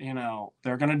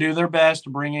 they're going to do their best to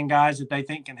bring in guys that they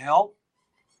think can help.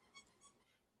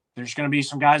 There's going to be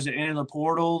some guys that enter the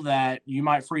portal that you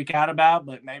might freak out about,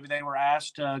 but maybe they were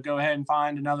asked to go ahead and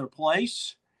find another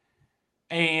place.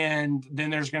 And then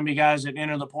there's going to be guys that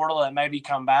enter the portal that maybe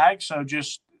come back. So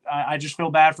I just feel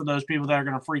bad for those people that are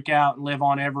going to freak out and live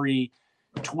on every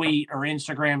tweet or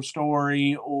Instagram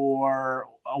story or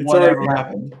whatever.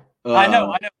 Happened. I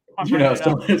know.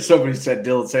 Somebody said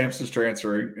Dylan Sampson's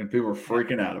transferring, and people were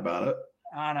freaking out about it.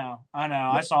 I know.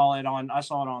 I saw it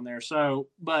on there. So,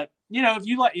 but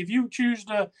if you choose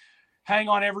to hang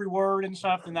on every word and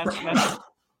stuff, then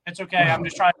that's okay. I'm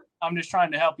just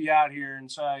trying to help you out here and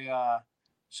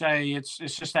say it's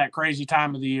just that crazy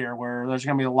time of the year where there's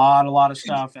going to be a lot of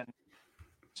stuff, and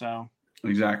so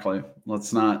exactly.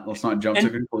 Let's not jump to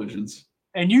conclusions.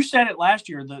 And you said it last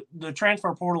year. The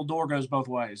transfer portal door goes both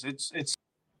ways. It's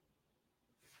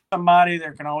somebody.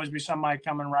 There can always be somebody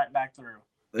coming right back through.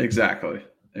 Exactly.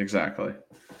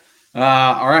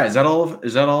 All right. Is that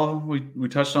all? We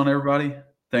touched on everybody.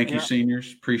 Thank you,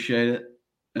 seniors. Appreciate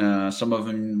it. Some of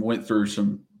them went through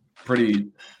some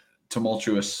pretty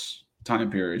tumultuous time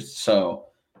periods. So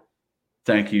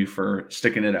thank you for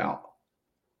sticking it out.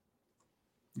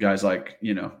 Guys like,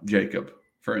 Jacob,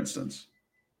 for instance.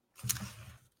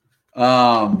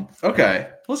 Okay.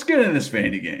 Let's get into this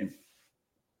Vandy game.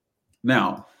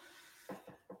 Now,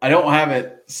 I don't have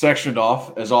it sectioned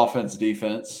off as offense,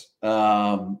 defense,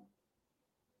 a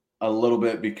little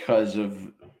bit because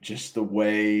of just the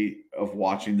way of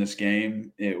watching this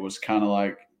game. It was kind of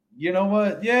like, you know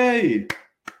what? Yay.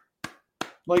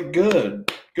 Like,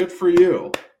 good for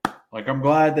you. Like, I'm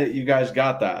glad that you guys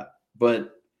got that.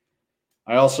 But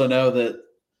I also know that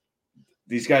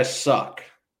these guys suck.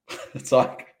 It's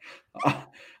like,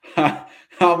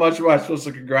 how much am I supposed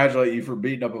to congratulate you for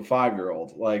beating up a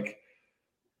 5-year-old? Like,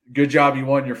 good job, you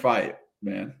won your fight,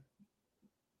 man.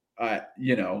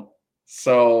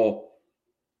 So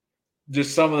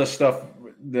just some of the stuff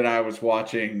that I was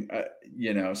watching,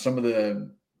 some of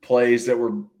the plays that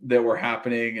were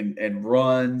happening and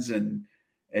runs and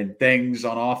things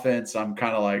on offense, I'm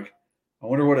kind of like, I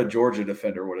wonder what a Georgia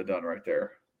defender would have done right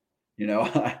there.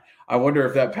 I wonder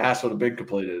if that pass would have been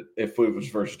completed if it was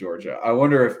versus Georgia. I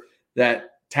wonder if that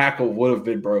tackle would have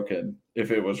been broken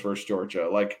if it was versus Georgia.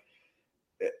 Like,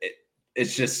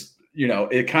 it's just,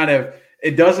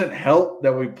 it doesn't help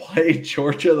that we played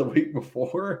Georgia the week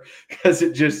before because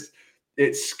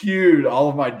it skewed all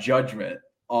of my judgment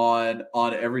on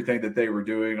everything that they were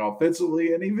doing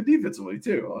offensively and even defensively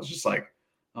too. I was just like,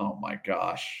 oh my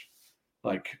gosh,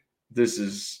 like this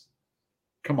is,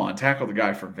 come on, tackle the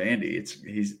guy from Vandy.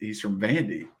 He's from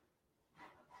Vandy.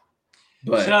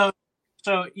 But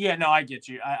so yeah, no, I get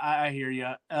you. I hear you.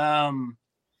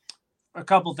 A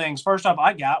couple things. First off,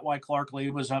 I got why Clark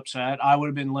Lee was upset. I would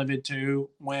have been livid too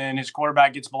when his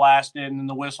quarterback gets blasted and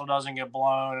the whistle doesn't get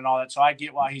blown and all that. So I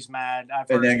get why he's mad.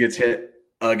 And then gets hit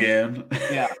again.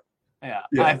 Yeah.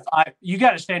 You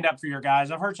got to stand up for your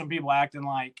guys. I've heard some people acting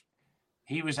like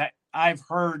he was I've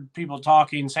heard people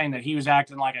talking, saying that he was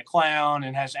acting like a clown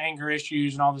and has anger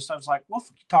issues and all this stuff. It's like, what are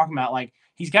you talking about? Like,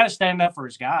 he's got to stand up for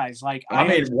his guys. Like, I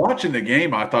mean, watching the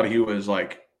game, I thought he was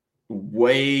like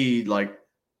way like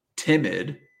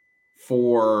timid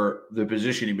for the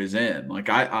position he was in. Like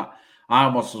I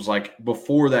almost was like,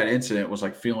 before that incident, was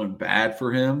like feeling bad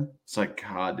for him. It's like,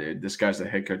 God, dude, this guy's the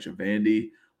head coach of Vandy.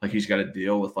 Like, he's got to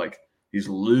deal with like these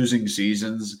losing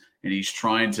seasons, and he's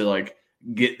trying to like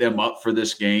get them up for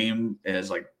this game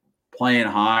as like playing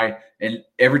high. And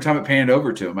every time it panned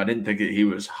over to him, I didn't think that he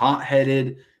was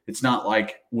hot-headed. It's not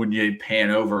like when you pan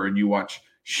over and you watch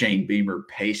Shane Beamer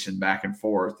pacing back and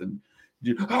forth and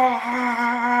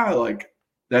like,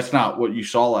 that's not what you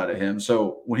saw out of him.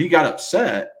 So when he got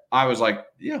upset, I was like,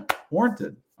 yeah,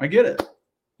 warranted. I get it.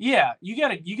 Yeah, you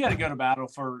gotta go to battle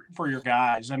for your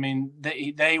guys. I mean,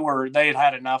 they had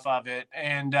had enough of it,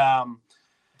 and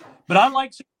but I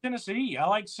like seeing Tennessee. I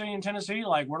like seeing Tennessee.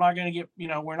 Like, we're not gonna get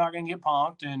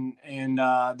punked, and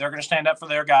they're gonna stand up for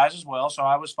their guys as well. So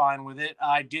I was fine with it.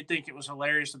 I did think it was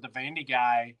hilarious that the Vandy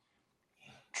guy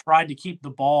tried to keep the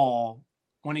ball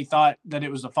when he thought that it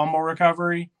was the fumble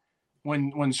recovery.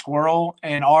 When Squirrel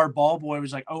and our ball boy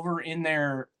was like over in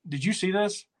there. Did you see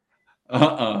this?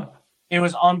 It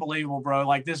was unbelievable, bro.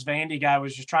 Like, this Vandy guy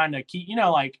was just trying to keep,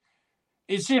 like,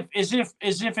 as if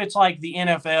it's like the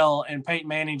NFL and Peyton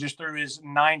Manning just threw his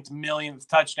 9th millionth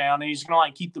touchdown and he's gonna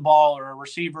like keep the ball, or a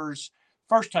receiver's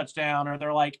first touchdown, or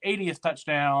their like 80th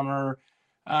touchdown, or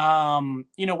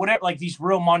whatever, like these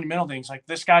real monumental things. Like,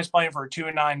 this guy's playing for a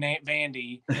 2-9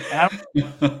 Vandy,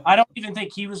 and I don't even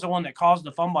think he was the one that caused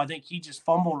the fumble. I think he just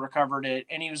fumble recovered it,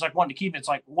 and he was like wanting to keep it. It's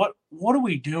like, what are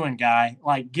we doing, guy?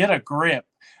 Like, get a grip.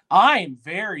 I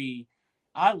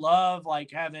love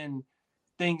like having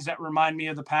things that remind me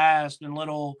of the past and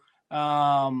little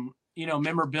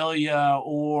memorabilia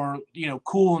or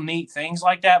cool, neat things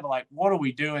like that. But like, what are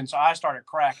we doing? So I started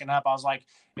cracking up. I was like,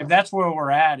 if that's where we're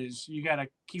at, is you got to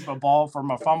keep a ball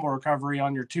from a fumble recovery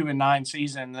on your 2-9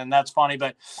 season, then that's funny.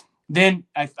 But then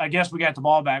I guess we got the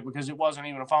ball back because it wasn't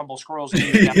even a fumble. Squirrels.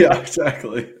 Yeah,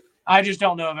 exactly. I just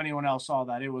don't know if anyone else saw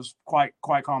that. It was quite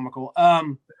comical.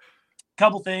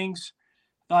 Couple things.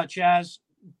 Thought Chaz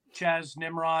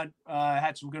Nimrod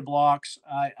had some good blocks.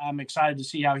 I'm excited to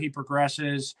see how he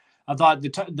progresses. I thought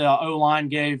the O-line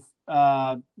gave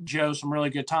Joe some really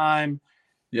good time.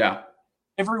 Yeah.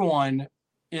 Everyone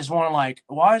is one like,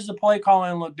 why does the play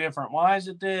calling look different? Why is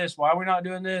it this? Why are we not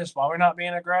doing this? Why are we not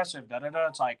being aggressive?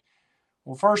 It's like,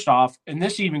 well, first off, and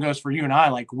this even goes for you and I,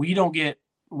 like,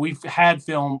 we've had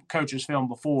coaches film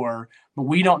before, but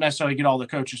we don't necessarily get all the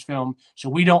coaches film. So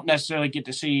we don't necessarily get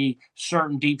to see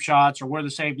certain deep shots or where the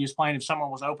safety is playing if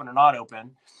someone was open or not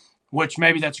open, which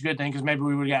maybe that's a good thing, because maybe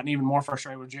we would have gotten even more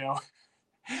frustrated with Joe.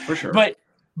 For sure. But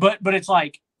it's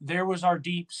like, there was our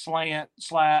deep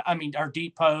our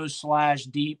deep post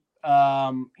 / deep,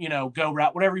 go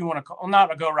route, whatever you want to call, well,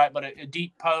 not a go right, but a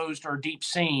deep post or deep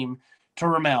seam to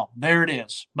Ramel. There it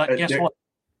is. But guess what?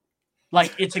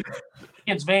 Like, it's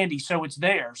against Vandy, so it's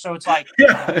there. So it's like,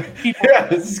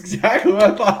 that's exactly what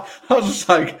I thought. I was just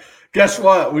like, guess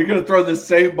what? We're gonna throw the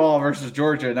same ball versus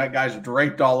Georgia, and that guy's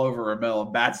draped all over Ramel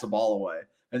and bats the ball away.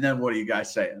 And then what are you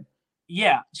guys saying?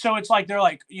 Yeah. So it's like, they're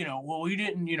like, well, we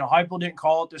didn't, Heupel didn't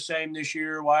call it the same this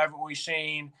year. Why haven't we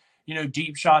seen,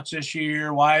 deep shots this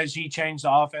year? Why has he changed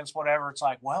the offense? Whatever. It's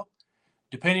like, well,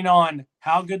 depending on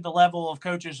how good the level of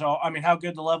coaches are, how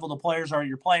good the level of the players are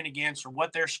you're playing against, or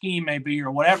what their scheme may be,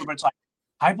 or whatever. But it's like,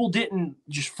 Heupel didn't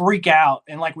just freak out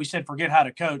and, like we said, forget how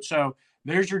to coach. So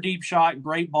there's your deep shot,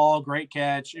 great ball, great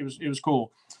catch. It was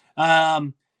cool.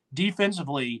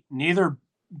 Defensively, neither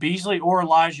Beasley or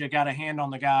Elijah got a hand on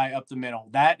the guy up the middle.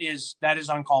 That is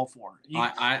uncalled for.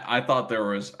 I thought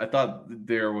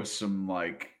there was some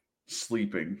like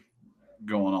sleeping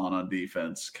going on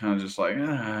defense, kind of just like,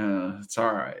 it's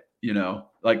all right,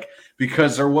 like,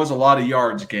 because there was a lot of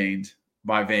yards gained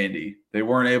by Vandy. They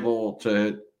weren't able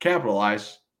to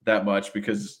capitalize that much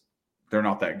because they're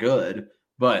not that good,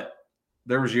 but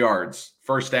there was yards,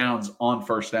 first downs on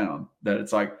first down, that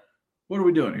it's like, what are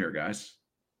we doing here, guys?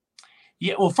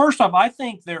 Yeah, well, first off, I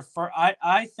think their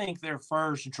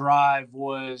first drive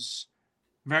was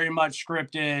very much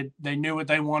scripted. They knew what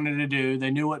they wanted to do. They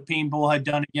knew what people had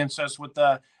done against us with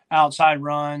the outside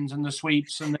runs and the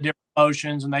sweeps and the different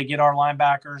motions, and they get our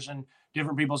linebackers and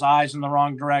different people's eyes in the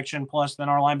wrong direction. Plus, then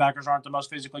our linebackers aren't the most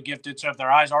physically gifted, so if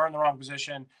their eyes are in the wrong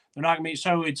position, they're not going to be.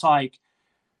 So it's like,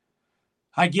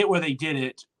 I get where they did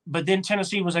it, but then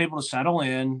Tennessee was able to settle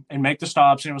in and make the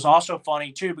stops. And it was also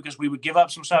funny too, because we would give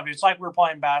up some stuff. It's like we were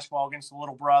playing basketball against the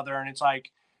little brother, and it's like,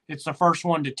 it's the first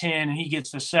 1 to 10 and he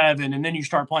gets to 7, and then you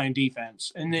start playing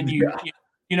defense. And then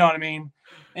You know what I mean?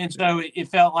 And so it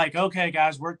felt like, okay,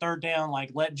 guys, we're third down.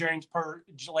 Like, let James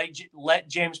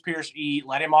Pierce eat.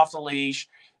 Let him off the leash.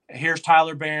 Here's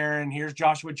Tyler Barron. Here's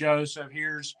Joshua Joseph.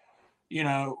 Here's,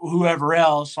 whoever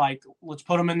else. Like, let's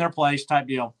put them in their place type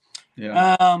deal.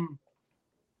 Yeah.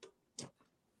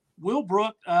 Will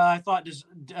Brook, I thought,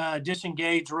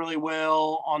 disengaged really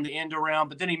well on the end around,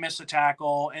 but then he missed a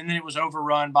tackle, and then it was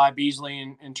overrun by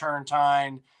Beasley and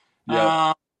Turrentine.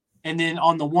 Yeah. And then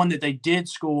on the one that they did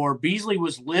score, Beasley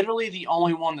was literally the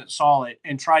only one that saw it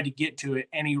and tried to get to it,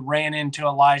 and he ran into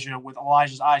Elijah with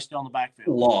Elijah's eye still in the backfield.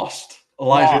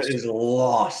 Elijah is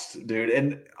lost, dude.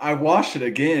 And I watched it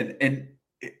again, and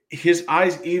his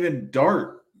eyes even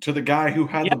dart to the guy who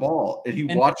had the ball, and he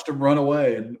watched him run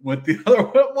away and went the other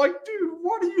way. I'm like, dude,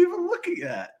 what are you even looking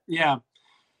at? Yeah.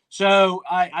 So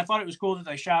I thought it was cool that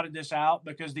they shouted this out,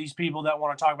 because these people that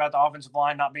want to talk about the offensive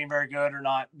line not being very good or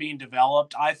not being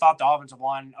developed, I thought the offensive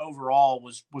line overall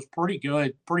was pretty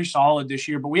good, pretty solid this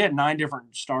year. But we had 9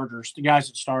 different starters, the guys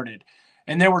that started.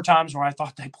 And there were times where I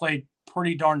thought they played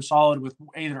pretty darn solid with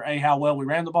either how well we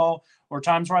ran the ball, or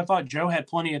times where I thought Joe had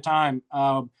plenty of time.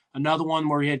 Another one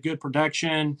where he had good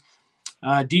production.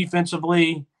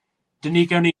 Defensively,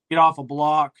 Danico needs to get off a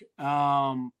block.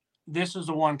 This is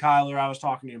the one, Kyler, I was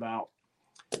talking to you about.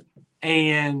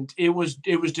 And it was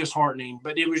disheartening,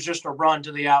 but it was just a run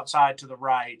to the outside to the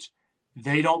right.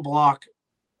 They don't block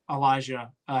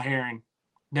Elijah Herring.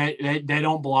 They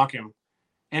don't block him.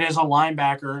 And as a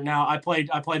linebacker, now I played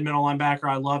middle linebacker.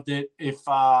 I loved it. If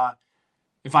I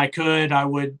could, I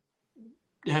would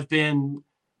have been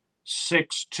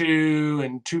 6'2"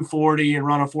 and 240 and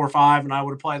run a 4.5, and I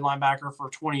would have played linebacker for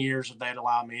 20 years if they'd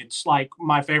allowed me. It's like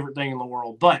my favorite thing in the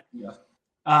world. But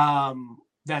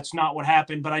that's not what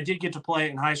happened. But I did get to play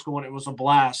it in high school, and it was a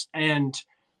blast. And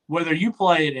whether you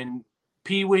play it in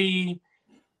Pee-wee,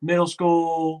 middle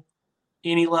school,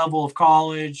 any level of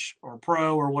college or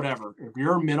pro or whatever, if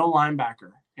you're a middle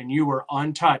linebacker and you were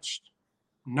untouched,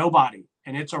 nobody,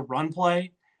 and it's a run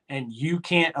play and you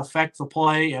can't affect the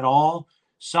play at all,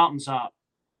 something's up.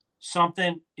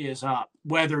 Something is up.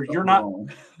 Whether you're not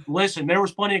 – listen, there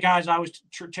was plenty of guys I was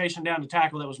chasing down to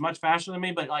tackle that was much faster than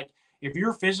me, but, like, if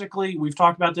you're physically – we've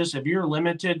talked about this. If you're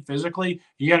limited physically,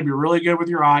 you got to be really good with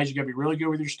your eyes. You got to be really good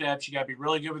with your steps. You got to be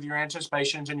really good with your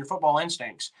anticipations and your football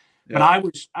instincts. Yeah.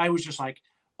 But I was just like,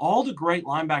 all the great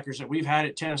linebackers that we've had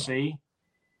at Tennessee,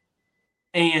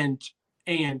 and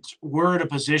we're at a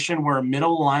position where a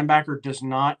middle linebacker does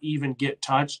not even get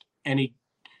touched, and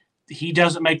he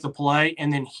doesn't make the play,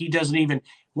 and then he doesn't even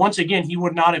 – once again, he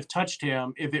would not have touched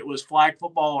him if it was flag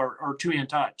football or two-hand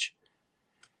touch.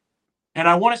 And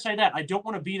I want to say that. I don't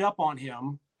want to beat up on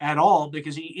him at all,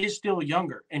 because he is still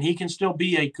younger, and he can still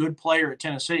be a good player at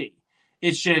Tennessee.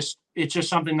 It's just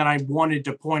something that I wanted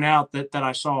to point out that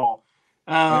I saw.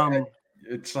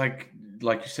 It's like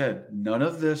you said, none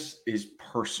of this is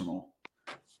personal.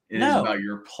 It is about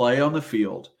your play on the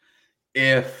field.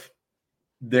 If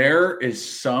there is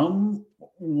some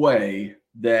way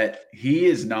that he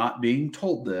is not being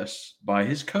told this by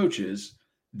his coaches,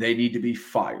 they need to be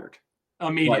fired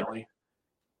immediately. Like,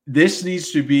 this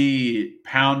needs to be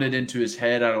pounded into his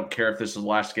head. I don't care if this is the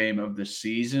last game of the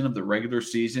season, of the regular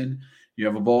season. You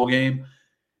have a bowl game.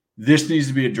 This needs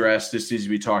to be addressed. This needs to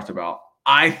be talked about.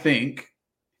 I think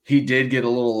he did get a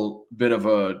little bit of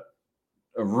a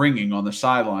ringing on the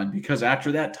sideline, because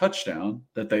after that touchdown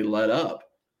that they let up,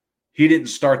 he didn't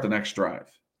start the next drive.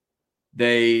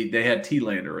 They had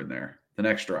T-Lander in there the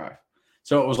next drive.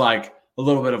 So it was like a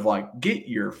little bit of like, get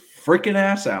your freaking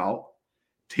ass out.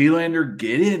 T-Lander,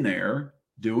 get in there.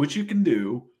 Do what you can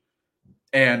do.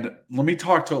 And let me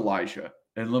talk to Elijah.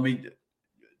 And let me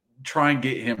try and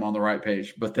get him on the right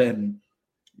page. But then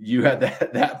you had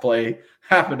that play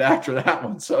happened after that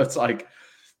one. So it's like,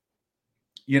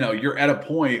 you're at a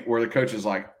point where the coach is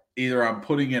like, either I'm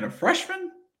putting in a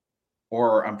freshman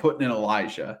or I'm putting in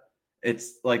Elijah.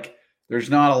 It's like there's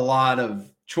not a lot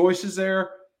of choices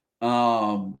there.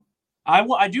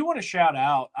 I do want to shout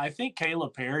out, I think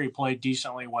Caleb Perry played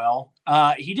decently well.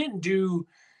 He didn't do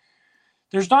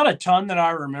 – there's not a ton that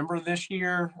I remember this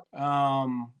year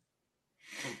that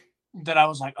I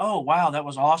was like, oh, wow, that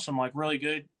was awesome, like really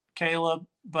good, Caleb.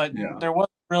 But there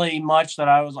wasn't really much that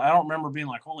I don't remember being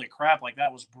like, holy crap, like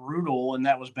that was brutal and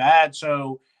that was bad.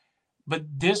 So, but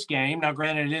this game, now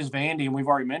granted it is Vandy and we've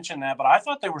already mentioned that, but I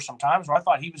thought there were some times where I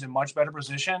thought he was in much better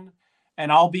position,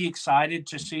 and I'll be excited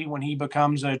to see when he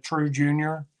becomes a true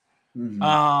junior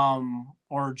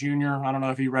or junior. I don't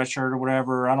know if he redshirted or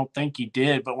whatever. I don't think he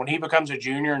did, but when he becomes a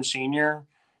junior and senior,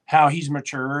 how he's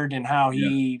matured and how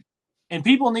he And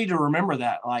people need to remember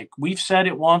that. Like, we've said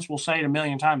it once, we'll say it a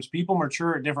million times. People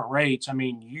mature at different rates. I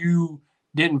mean, you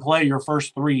didn't play your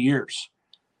first 3 years.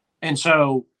 And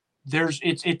so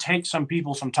it takes some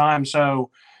people some time. So,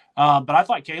 but I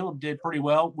thought Caleb did pretty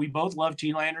well. We both love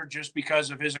T-Lander just because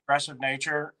of his aggressive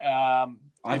nature.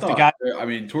 Towards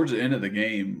the end of the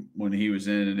game when he was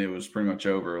in and it was pretty much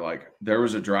over, like there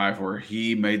was a drive where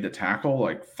he made the tackle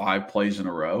like 5 plays in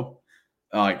a row.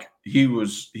 Like he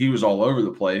was all over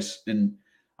the place. And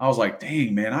I was like,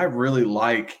 dang, man, I really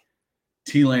like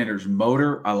T-Lander's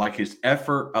motor. I like his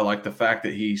effort. I like the fact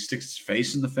that he sticks his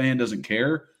face in the fan, doesn't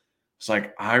care. It's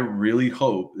like, I really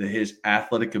hope that his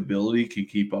athletic ability can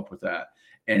keep up with that.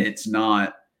 And it's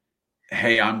not,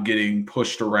 hey, I'm getting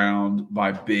pushed around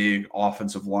by big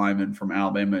offensive linemen from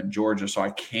Alabama and Georgia, so I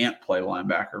can't play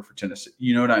linebacker for Tennessee.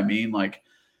 You know what I mean? Like,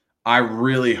 I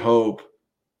really hope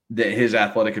that his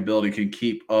athletic ability can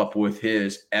keep up with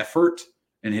his effort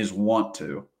and his want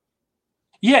to.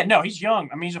 Yeah, no, he's young.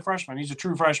 I mean, he's a freshman. He's a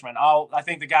true freshman. I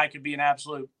think the guy could be an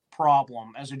absolute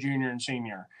problem as a junior and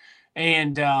senior.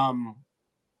 And,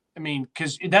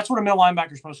 because that's what a middle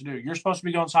linebacker is supposed to do. You're supposed to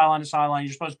be going sideline to sideline.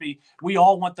 You're supposed to be – we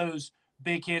all want those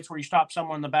big hits where you stop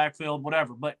someone in the backfield,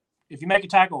 whatever. But if you make a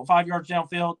tackle 5 yards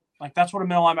downfield, like that's what a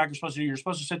middle linebacker is supposed to do. You're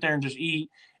supposed to sit there and just eat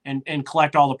and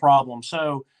collect all the problems.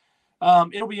 So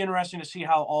it'll be interesting to see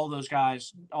how all those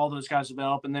guys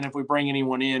develop. And then if we bring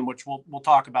anyone in, which we'll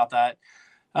talk about that.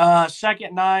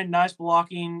 Second 9, nice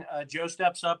blocking. Joe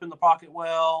steps up in the pocket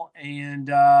well, and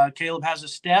Caleb has a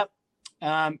step.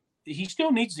 He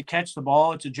still needs to catch the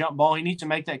ball. It's a jump ball. He needs to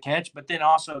make that catch. But then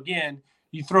also, again,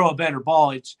 you throw a better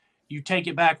ball. You take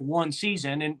it back one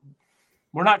season, and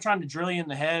we're not trying to drill you in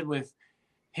the head with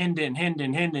Hendon,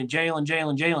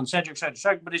 Jalen,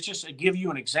 Cedric, but it's just to give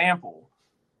you an example.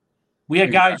 We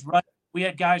had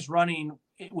guys running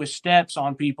with steps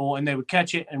on people, and they would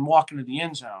catch it and walk into the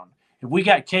end zone. If we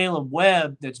got Caleb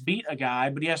Webb that's beat a guy,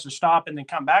 but he has to stop and then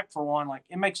come back for one, like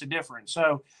it makes a difference.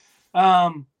 So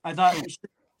I thought it was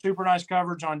super nice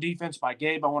coverage on defense by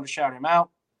Gabe. I want to shout him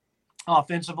out.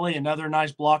 Offensively, another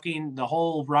nice blocking. The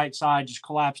whole right side just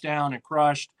collapsed down and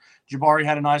crushed. Jabari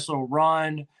had a nice little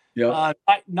run. Yep.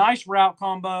 Nice route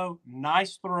combo,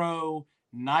 nice throw,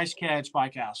 nice catch by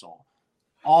Castle.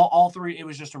 All three. It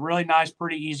was just a really nice,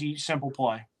 pretty easy, simple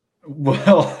play.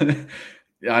 Well,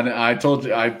 we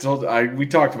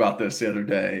talked about this the other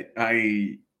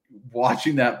day.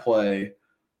 Watching that play,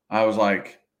 I was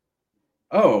like,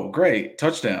 oh, great,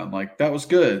 touchdown. Like, that was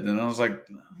good. And I was like,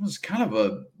 it was kind of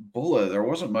a bullet. There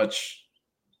wasn't much,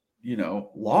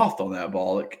 loft on that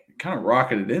ball. It kind of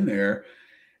rocketed in there.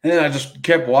 And then I just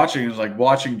kept watching. It was like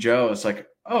watching Joe. It's like,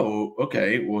 oh,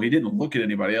 okay, well, he didn't look at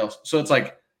anybody else. So it's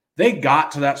like they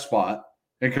got to that spot,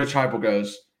 and Coach Heupel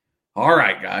goes, all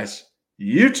right, guys,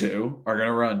 you two are going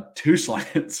to run 2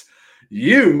 slants.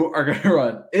 You are going to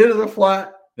run into the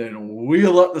flat, then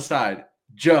wheel up the side.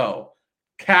 Joe,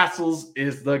 Castles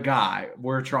is the guy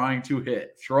we're trying to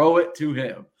hit. Throw it to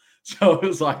him. So it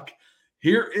was like,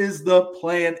 here is the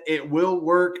plan. It will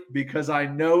work because I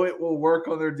know it will work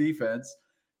on their defense.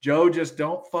 Joe, just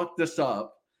don't fuck this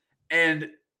up. And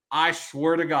I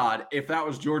swear to God, if that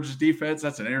was Georgia's defense,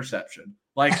 that's an interception.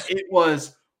 Like, it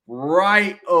was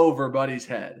right over Buddy's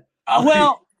head. Let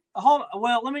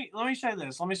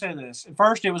me say this.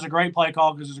 First, it was a great play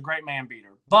call because it was a great man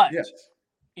beater. But yes,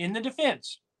 in the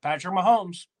defense, Patrick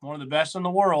Mahomes, one of the best in the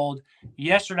world,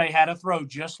 yesterday had a throw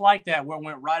just like that where it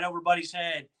went right over Buddy's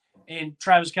head and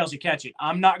Travis Kelce catch it.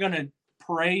 I'm not going to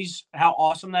praise how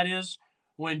awesome that is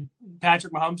when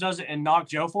Patrick Mahomes does it and knock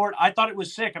Joe for it. I thought it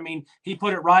was sick. I mean, he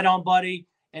put it right on Buddy,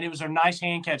 and it was a nice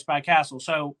hand catch by Castle.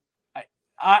 So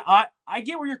I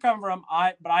get where you're coming from.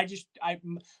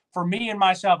 For me and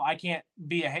myself, I can't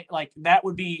be that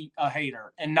would be a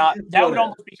hater and not that would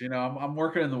almost be. I'm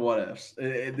working in the what ifs.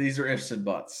 These are ifs and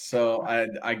buts. So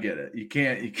I get it. You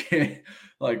can't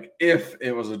like if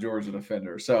it was a Georgia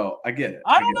defender. So I get it.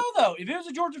 I don't know though. If it was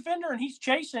a Georgia defender and he's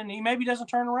chasing, he maybe doesn't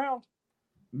turn around.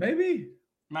 Maybe.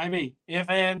 If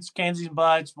ands, Kansas and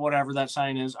buds, whatever that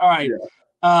saying is. All right.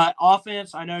 Yeah.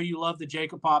 Offense, I know you love the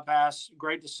Jacob Pop pass.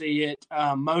 Great to see it.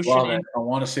 Motion. I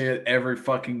want to see it every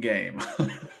fucking game.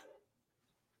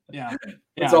 Yeah.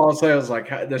 That's all I'll say. I was like,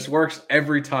 this works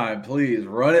every time. Please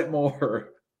run it more.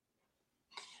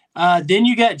 Then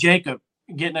you got Jacob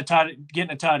getting a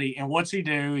tutty. And what's he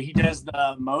do? He does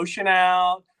the motion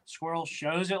out. Squirrel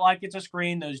shows it like it's a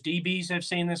screen. Those DBs have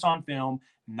seen this on film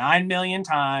 9 million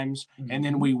times, and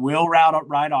then we will route up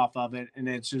right off of it. And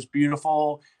it's just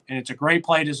beautiful, and it's a great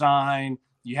play design.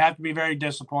 You have to be very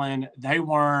disciplined. They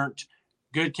weren't.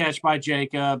 Good catch by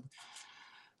Jacob.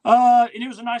 And it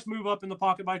was a nice move up in the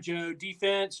pocket by Joe.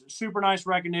 Defense, super nice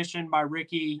recognition by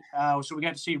Ricky. So we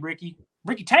got to see Ricky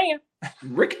Tan.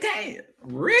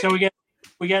 So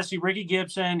we got to see Ricky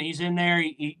Gibson. He's in there.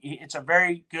 It's a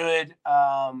very good.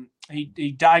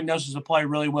 He diagnoses the play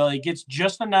really well. He gets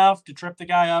just enough to trip the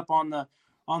guy up on the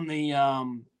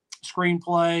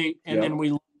screenplay, and then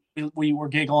we were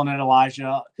giggling at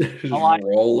Elijah. Just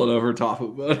rolling over top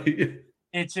of Buddy.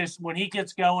 It's just when he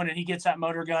gets going and he gets that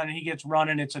motor gun and he gets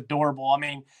running, it's adorable. I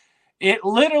mean, it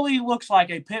literally looks like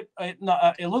it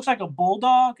looks like a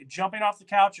bulldog jumping off the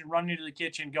couch and running into the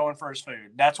kitchen going for his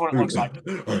food. That's what it looks like.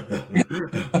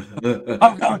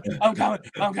 I'm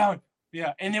coming.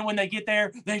 Yeah. And then when they get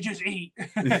there, they just eat.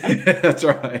 That's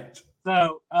right.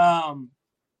 So,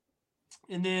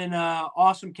 and then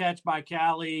awesome catch by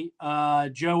Callie.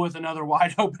 Joe with another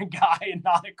wide open guy and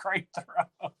not a great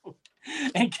throw.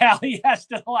 And Callie has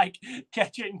to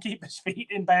catch it and keep his feet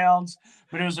in bounds.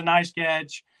 But it was a nice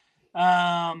catch.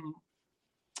 And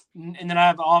then I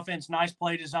have the offense, nice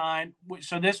play design.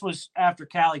 So this was after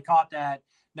Callie caught that.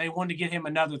 They wanted to get him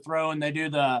another throw, and they do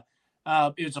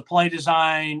it was a play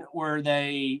design where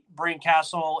they bring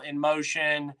Castle in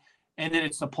motion, and then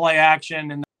it's the play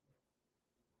action and the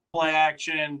play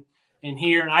action in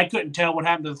here. And I couldn't tell what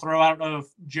happened to the throw. I don't know if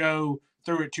Joe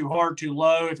threw it too hard, too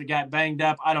low, if it got banged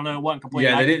up. I don't know. It wasn't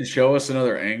completely. Yeah, they didn't show us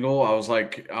another angle. I was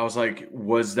like,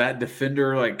 was that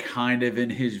defender kind of in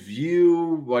his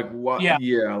view? Like what? Yeah.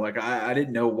 I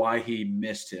didn't know why he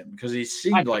missed him because he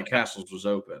seemed like Castles was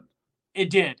open. It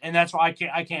did, and that's why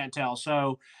I can't tell.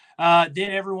 So then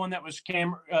everyone that was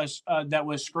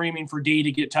screaming for D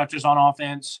to get touches on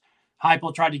offense.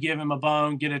 Heupel tried to give him a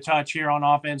bone, get a touch here on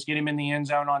offense, get him in the end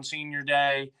zone on senior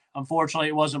day. Unfortunately,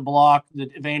 it wasn't blocked. The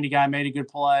Vandy guy made a good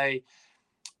play.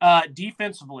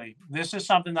 Defensively, this is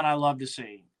something that I love to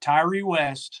see. Tyree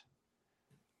West,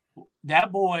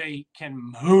 that boy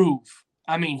can move.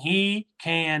 I mean, he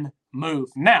can move.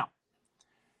 Now,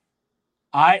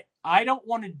 I don't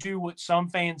want to do what some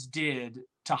fans did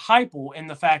to Heupel in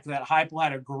the fact that Heupel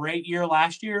had a great year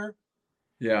last year.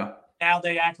 Yeah. Now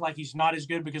they act like he's not as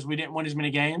good because we didn't win as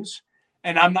many games.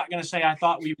 And I'm not going to say I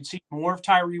thought we would see more of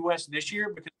Tyree West this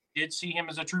year because we did see him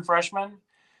as a true freshman.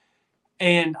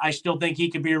 And I still think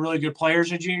he could be a really good player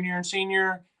as a junior and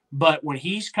senior. But when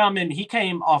he's coming, he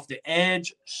came off the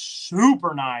edge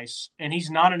super nice. And he's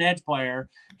not an edge player.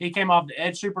 He came off the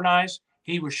edge super nice.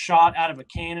 He was shot out of a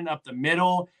cannon up the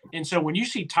middle. And so when you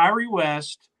see Tyree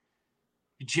West,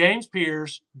 James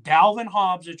Pierce, Dalvin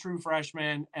Hobbs, a true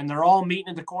freshman, and they're all meeting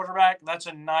at the quarterback, that's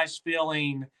a nice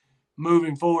feeling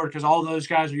moving forward because all those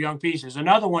guys are young pieces.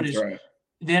 Another one is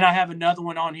Then I have another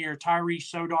one on here, Tyree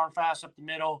so darn fast up the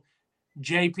middle,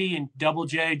 JP and Double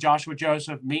J, Joshua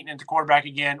Joseph, meeting at the quarterback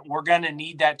again. We're going to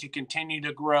need that to continue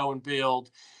to grow and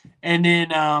build. And then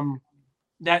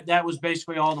that was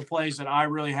basically all the plays that I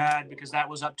really had because that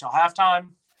was up till halftime.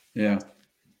 Yeah.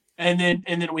 And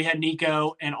then we had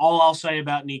Nico, and all I'll say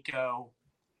about Nico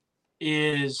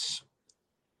is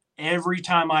every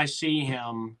time I see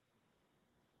him,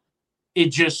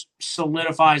 it just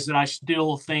solidifies that I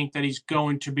still think that he's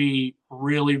going to be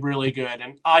really, really good.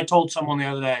 And I told someone the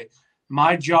other day,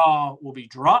 my jaw will be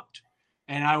dropped,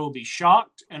 and I will be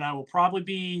shocked, and I will probably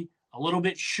be a little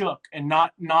bit shook and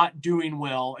not doing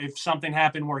well if something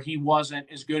happened where he wasn't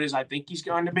as good as I think he's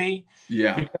going to be.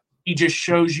 Yeah. Because he just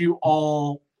shows you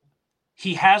all –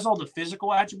 he has all the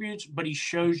physical attributes, but he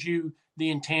shows you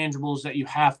the intangibles that you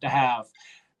have to have.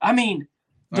 I mean,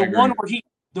 the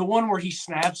one where he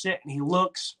snaps it and he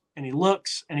looks and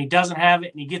he doesn't have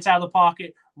it and he gets out of the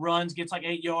pocket, runs, gets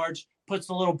 8 yards, puts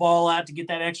the little ball out to get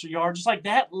that extra yard. Just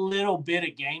that little bit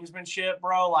of gamesmanship,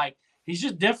 bro. He's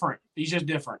just different.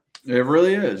 It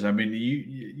really is. I mean,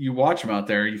 you watch him out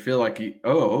there, you feel like he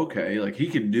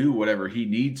can do whatever he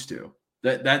needs to.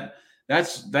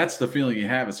 That's the feeling you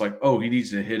have. It's he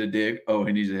needs to hit a dig. Oh,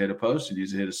 he needs to hit a post. He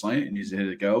needs to hit a slant. He needs to hit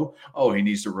a go. Oh, he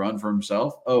needs to run for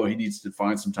himself. Oh, he needs to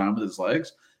find some time with his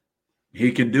legs.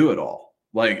 He can do it all.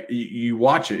 You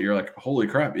watch it, you're like, holy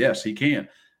crap, yes, he can.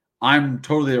 I'm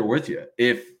totally there with you.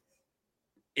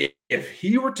 If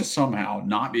he were to somehow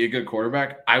not be a good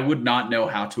quarterback, I would not know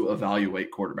how to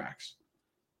evaluate quarterbacks.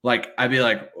 I'd be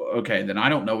like, okay, then I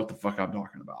don't know what the fuck I'm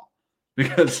talking about.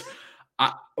 Because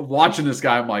watching this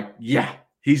guy, I'm like, yeah,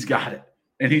 he's got it.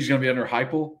 And he's going to be under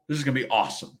Heupel. This is going to be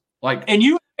awesome.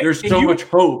 There's so much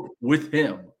hope with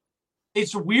him.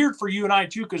 It's weird for you and I,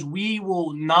 too, because we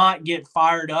will not get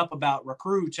fired up about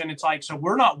recruits. And it's so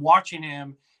we're not watching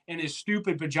him in his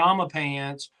stupid pajama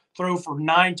pants throw for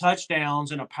 9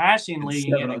 touchdowns in a passing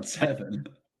league. 7-on-7.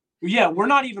 Yeah, we're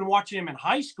not even watching him in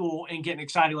high school and getting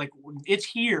excited. Like, it's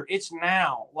here, it's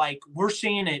now. Like, we're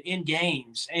seeing it in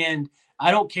games, and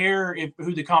I don't care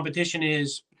who the competition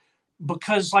is,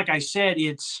 because, like I said,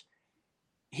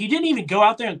 he didn't even go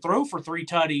out there and throw for 3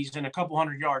 tutties and a couple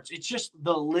hundred yards. It's just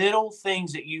the little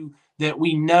things that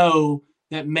we know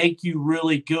that make you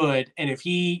really good. And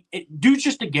dude's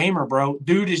just a gamer, bro.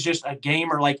 Dude is just a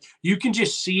gamer. Like, you can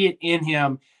just see it in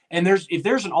him. And if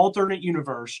there's an alternate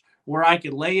universe where I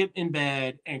could lay it in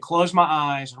bed and close my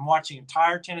eyes and watch the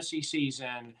entire Tennessee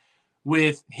season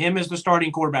with him as the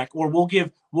starting quarterback, or we'll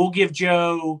give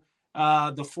Joe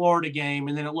the Florida game,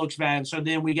 and then it looks bad. So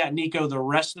then we got Nico the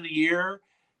rest of the year.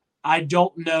 I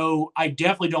don't know. I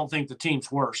definitely don't think the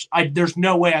team's worse. There's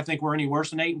no way I think we're any worse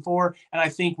than 8-4, and I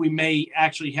think we may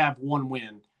actually have one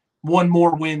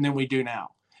more win than we do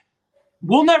now.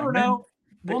 We'll never know.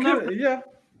 We'll never. Yeah.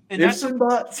 And Ifs and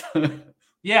buts.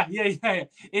 Yeah.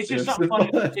 It's just something funny.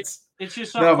 It's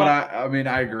just something. No, but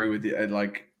I agree with you. And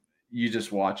like, you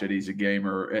just watch it. He's a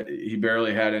gamer. He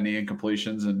barely had any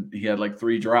incompletions, and he had like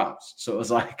 3 drops. So it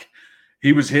was like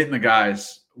he was hitting the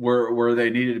guys where they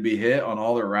needed to be hit on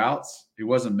all their routes. He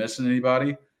wasn't missing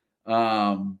anybody.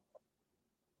 I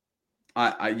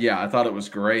thought it was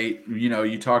great. You know,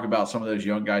 you talk about some of those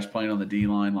young guys playing on the D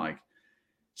line, like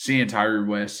seeing Tyree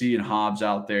West, seeing Hobbs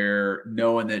out there,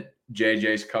 knowing that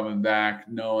JJ's coming back,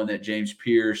 knowing that James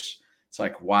Pierce. It's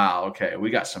like, wow, okay, we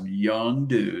got some young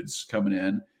dudes coming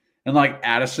in, and like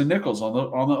Addison Nichols on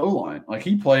the O line, like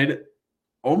he played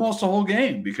almost the whole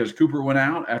game because Cooper went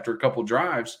out after a couple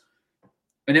drives.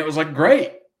 And it was like,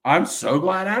 great. I'm so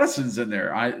glad Addison's in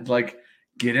there. I like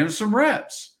get him some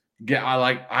reps.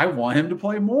 I want him to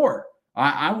play more.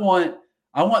 I want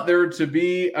there to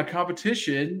be a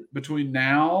competition between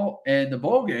now and the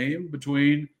bowl game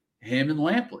between him and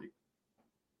Lampley.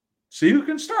 See who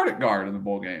can start at guard in the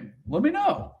bowl game. Let me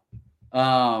know.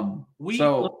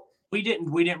 We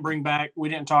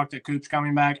didn't talk that Coop's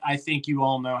coming back. I think you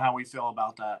all know how we feel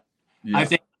about that. Yeah.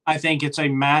 I think it's a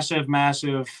massive,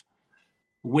 massive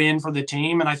win for the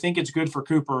team, and I think it's good for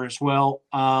Cooper as well.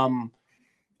 I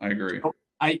agree.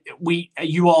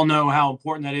 You all know how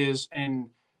important that is, and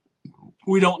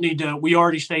we don't need to. We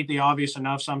already state the obvious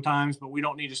enough sometimes, but we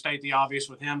don't need to state the obvious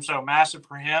with him. So massive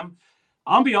for him.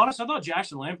 I'll be honest. I thought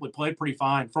Jackson Lampley played pretty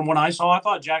fine. From what I saw, I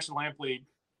thought Jackson Lampley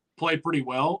played pretty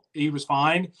well. He was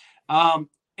fine.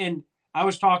 And I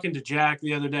was talking to Jack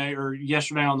the other day or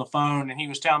yesterday on the phone, and he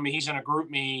was telling me he's in a group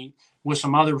me with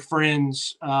some other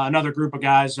friends, another group of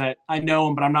guys that I know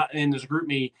them, but I'm not in this group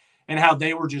me, and how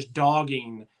they were just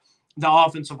dogging the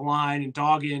offensive line and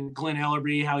dogging Glenn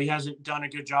Ellerby, how he hasn't done a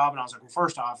good job. And I was like, well,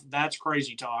 first off, that's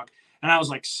crazy talk. And I was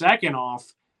like, second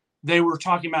off, they were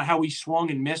talking about how he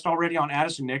swung and missed already on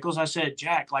Addison Nichols. I said,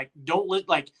 Jack,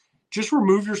 just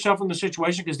remove yourself from the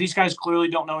situation, because these guys clearly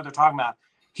don't know what they're talking about.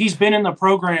 He's been in the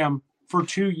program for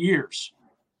 2 years.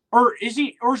 Or is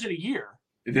it a year?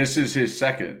 This is his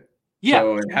second. Yeah.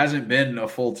 So it hasn't been a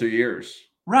full 2 years.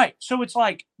 Right. So it's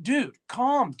like, dude,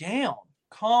 calm down.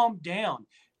 Calm down.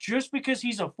 Just because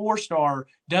he's a 4-star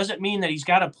doesn't mean that he's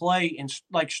got to play and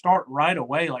start right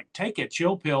away. Like, take a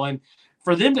chill pill. And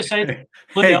for them to say,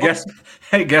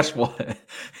 guess what?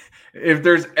 If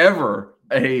there's ever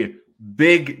a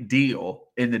big deal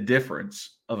in the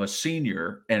difference of a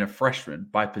senior and a freshman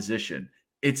by position,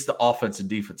 it's the offensive and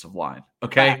defensive line.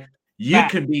 Okay. You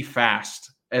can be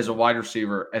fast as a wide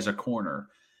receiver, as a corner.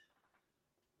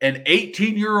 An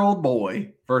 18-year-old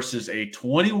boy versus a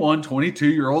 21,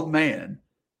 22-year-old man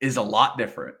is a lot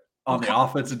different on the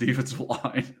offensive and defensive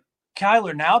line.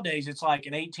 Kyler, nowadays it's like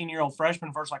an 18-year-old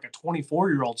freshman versus like a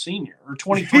 24-year-old senior or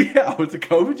 23. Yeah, with the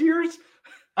COVID years.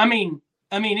 I mean,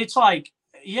 it's like,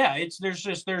 yeah,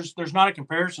 there's not a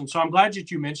comparison. So I'm glad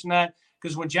that you mentioned that,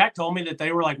 because when Jack told me that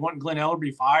they were like wanting Glenn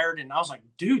Ellerby fired, and I was like,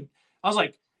 dude,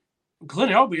 Glenn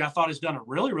Ellerby, I thought, has done a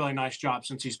really, really nice job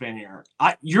since he's been here.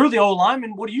 You're the old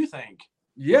lineman. What do you think?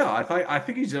 Yeah, I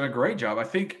think he's done a great job. I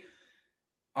think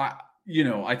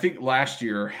last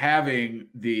year having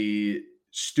the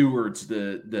stewards,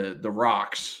 the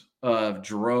rocks of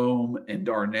Jerome and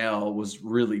Darnell was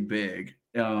really big,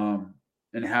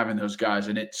 and having those guys,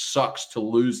 and it sucks to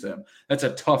lose them. That's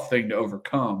a tough thing to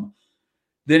overcome.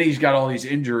 Then he's got all these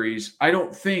injuries. I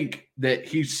don't think that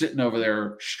he's sitting over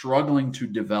there struggling to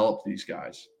develop these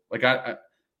guys. Like,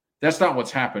 that's not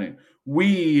what's happening.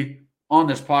 We, on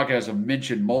this podcast, have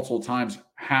mentioned multiple times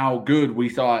how good we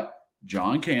thought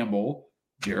John Campbell,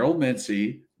 Gerald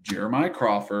Mincy, Jeremiah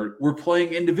Crawford were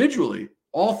playing individually,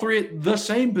 all three at the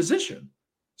same position.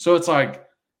 So it's like,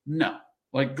 no.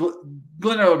 Like,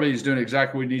 Glenn Ellerby is doing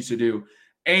exactly what he needs to do.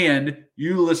 And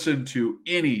you listen to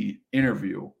any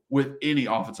interview with any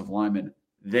offensive lineman,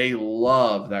 they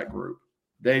love that group.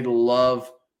 They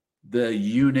love the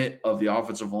unit of the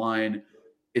offensive line.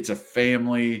 It's a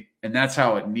family, and that's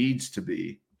how it needs to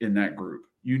be in that group.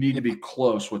 You need to be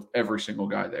close with every single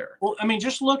guy there. Well, I mean,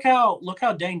 just look how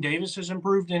Dane Davis has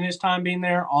improved in his time being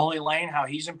there. Ollie Lane, how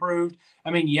he's improved.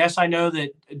 I mean, yes, I know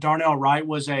that Darnell Wright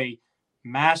was a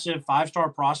massive 5-star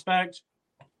prospect,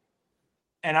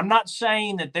 and I'm not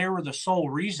saying that they were the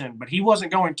sole reason, but he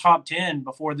wasn't going top 10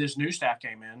 before this new staff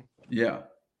came in. Yeah.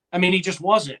 I mean, he just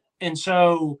wasn't. And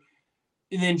so,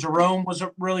 and then Jerome was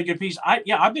a really good piece.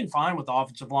 I've been fine with the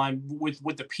offensive line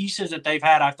with the pieces that they've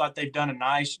had. I thought they've done a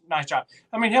nice job.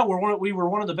 I mean, hell, we were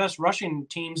one of the best rushing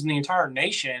teams in the entire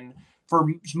nation for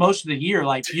most of the year.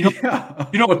 Like, you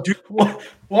don't do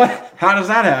what? How does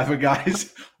that happen,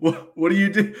 guys? What do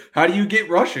you do? How do you get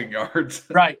rushing yards?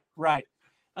 Right.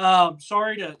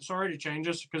 Sorry to change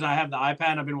this because I have the iPad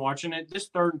and I've been watching it. This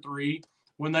 3rd and 3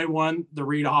 when they won the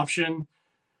read option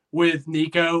with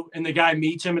Nico and the guy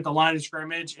meets him at the line of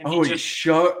scrimmage and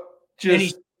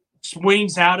he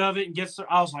swings out of it and gets there.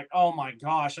 I was like, oh my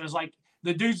gosh. I was like,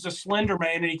 the dude's a slender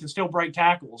man and he can still break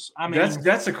tackles. I mean,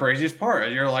 that's the craziest part.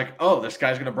 You're like, oh, this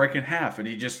guy's going to break in half and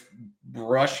he just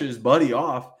brushes Buddy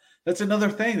off. That's another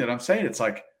thing that I'm saying. It's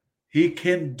like he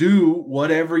can do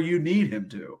whatever you need him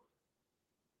to.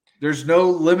 There's no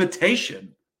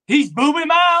limitation. He's Boobie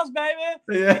Miles,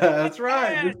 baby. Yeah, that's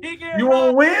right. You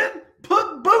want to win?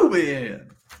 Put Boobie in.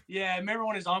 Yeah, remember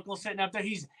when his uncle's sitting up there?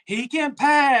 He can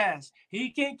pass, he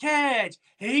can catch,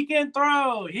 he can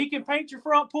throw, he can paint your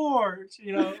front porch.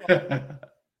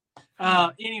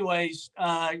 Anyways,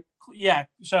 yeah.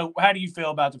 So, how do you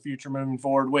feel about the future moving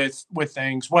forward with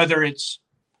things? Whether it's,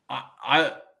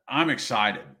 I'm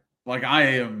excited. Like, I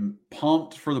am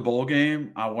pumped for the bowl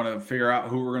game. I want to figure out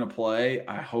who we're going to play.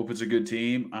 I hope it's a good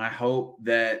team. I hope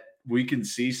that we can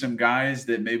see some guys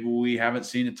that maybe we haven't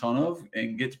seen a ton of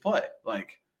and get to play.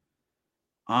 Like,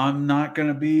 I'm not going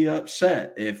to be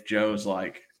upset if Joe's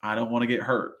like, I don't want to get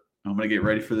hurt. I'm going to get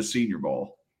ready for the Senior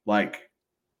Bowl. Like,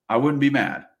 I wouldn't be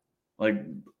mad. Like,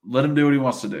 let him do what he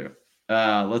wants to do.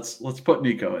 Let's put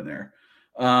Nico in there.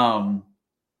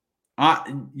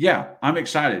 I'm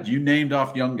excited. You named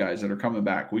off young guys that are coming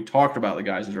back. We talked about the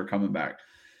guys that are coming back.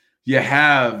 You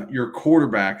have your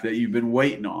quarterback that you've been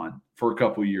waiting on for a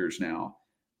couple years now.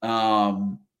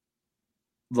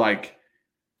 Like,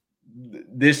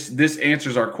 this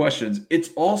answers our questions. It's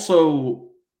also,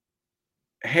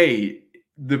 hey,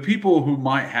 the people who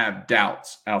might have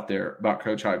doubts out there about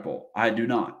Coach Heupel, I do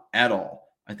not at all.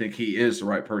 I think he is the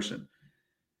right person.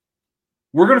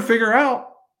 We're going to figure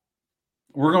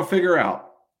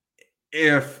out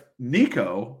if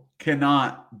Nico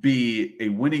cannot be a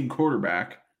winning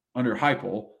quarterback under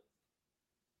Heupel,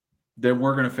 then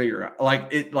we're going to figure out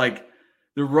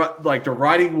the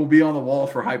writing will be on the wall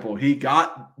for Heupel. He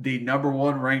got the number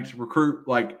 1 ranked recruit,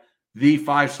 like the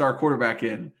 5-star quarterback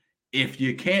in. If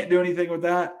you can't do anything with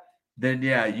that, then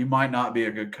yeah, you might not be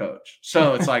a good coach.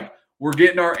 So it's like, we're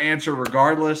getting our answer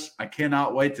regardless. I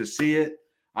cannot wait to see it.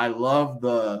 I love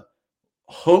the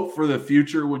hope for the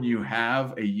future when you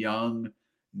have a young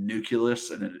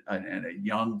nucleus and a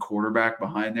young quarterback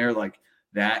behind there. Like,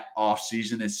 that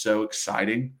offseason is so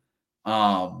exciting.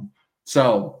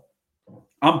 So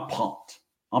I'm pumped.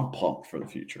 I'm pumped for the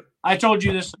future. I told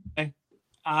you this today.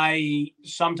 I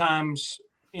sometimes,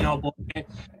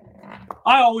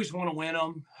 I always want to win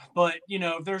them. But,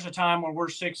 if there's a time where we're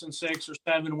 6-6 or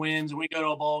 7 wins and we go to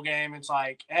a bowl game, it's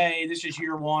like, hey, this is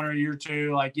year 1 or year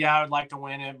 2. Like, yeah, I would like to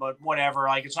win it, but whatever.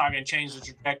 Like, it's not going to change the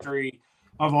trajectory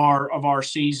of our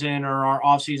season or our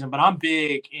off season. But I'm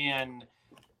big in,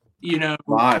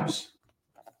 vibes.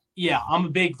 Yeah, I'm a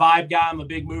big vibe guy. I'm a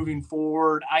big moving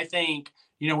forward. I think,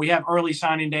 we have early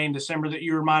signing day in December that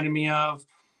you reminded me of.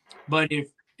 But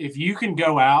if you can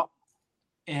go out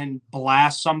and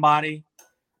blast somebody,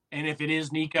 and if it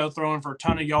is Nico throwing for a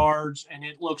ton of yards and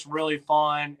it looks really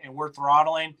fun and we're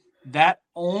throttling, that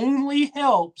only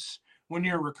helps when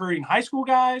you're recruiting high school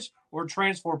guys or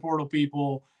transfer portal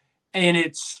people. And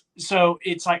it's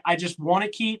like, I just want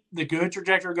to keep the good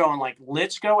trajectory going. Like,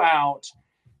 let's go out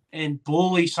and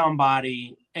bully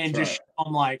somebody and just show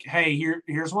them like, hey,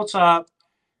 here's what's up.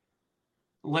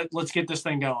 Let's get this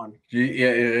thing going.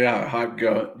 Yeah. Hype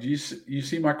go. You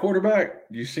see my quarterback?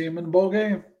 You see him in the bowl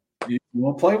game? You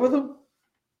want to play with him?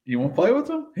 He's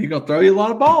going to throw you a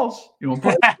lot of balls. You want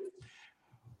to play?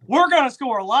 We're going to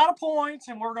score a lot of points,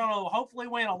 and we're going to hopefully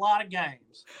win a lot of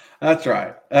games. That's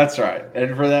right.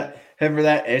 And for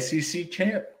that SEC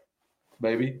champ,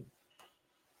 baby.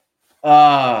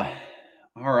 All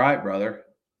right, brother.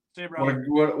 See you, brother.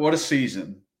 What a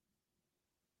season.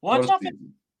 Well, it's What a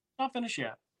not finished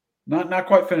yet. Not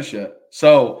quite finished yet.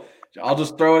 So I'll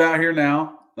just throw it out here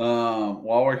now.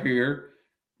 While we're here,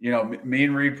 me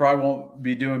and Reed probably won't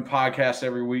be doing podcasts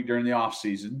every week during the off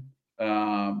season.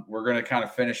 We're going to kind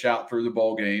of finish out through the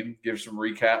bowl game, give some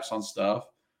recaps on stuff.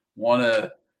 Want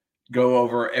to go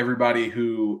over everybody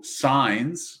who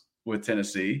signs with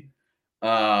Tennessee,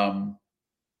 and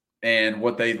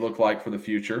what they look like for the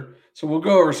future. So we'll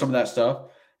go over some of that stuff,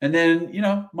 and then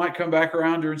might come back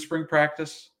around during spring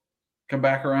practice, come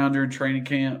back around during training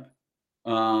camp.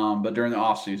 But during the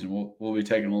off season, we'll be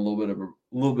taking a little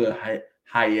bit of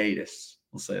hiatus.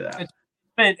 We'll say that.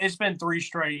 It's been 3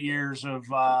 straight years of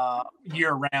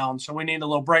year round, so we need a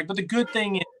little break. But the good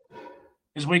thing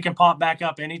is we can pop back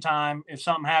up anytime if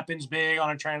something happens big on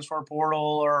a transfer portal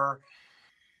or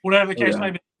whatever the case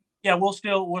may be. Yeah, we'll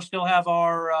still have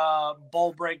our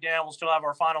bowl breakdown. We'll still have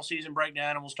our final season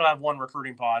breakdown, and we'll still have one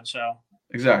recruiting pod. So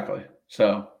exactly.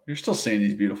 So you're still seeing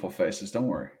these beautiful faces. Don't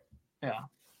worry. Yeah,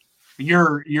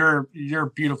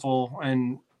 you're beautiful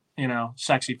and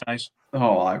sexy face.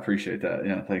 Oh, I appreciate that.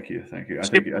 Yeah, thank you. I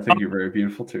think you're very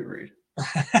beautiful too, Reed.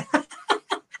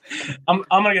 I'm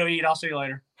gonna go eat. I'll see you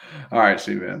later. All right,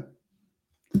 see you, man.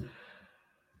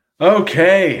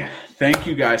 Okay, thank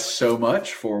you guys so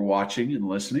much for watching and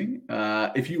listening.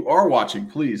 If you are watching,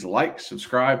 please like,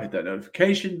 subscribe, hit that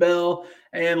notification bell,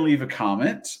 and leave a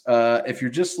comment. If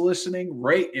you're just listening,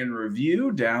 rate and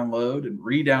review, download and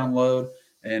re-download,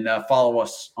 and follow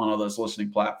us on all those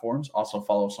listening platforms. Also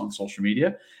follow us on social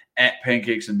media at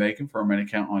Pancakes and Bacon for our main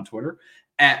account on Twitter,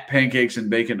 at Pancakes and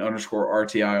Bacon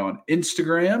 _RTI on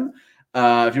Instagram.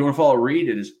 If you want to follow Reed,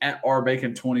 it is at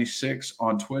rbacon26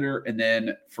 on Twitter. And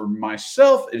then for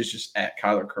myself, it is just at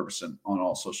Kyler Kerberson on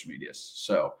all social medias.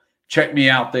 So check me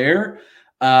out there.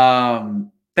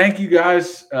 Thank you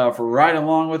guys for riding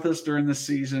along with us during this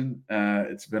season.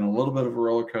 It's been a little bit of a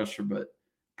roller coaster, but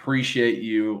appreciate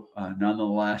you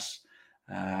nonetheless.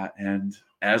 And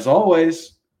as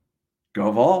always,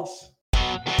 go Vols.